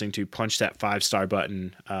platform you're listening to, punch that 5-star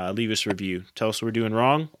button. Leave us a review. Tell us what we're doing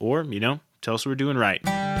wrong, or, tell us what we're doing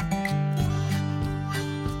right.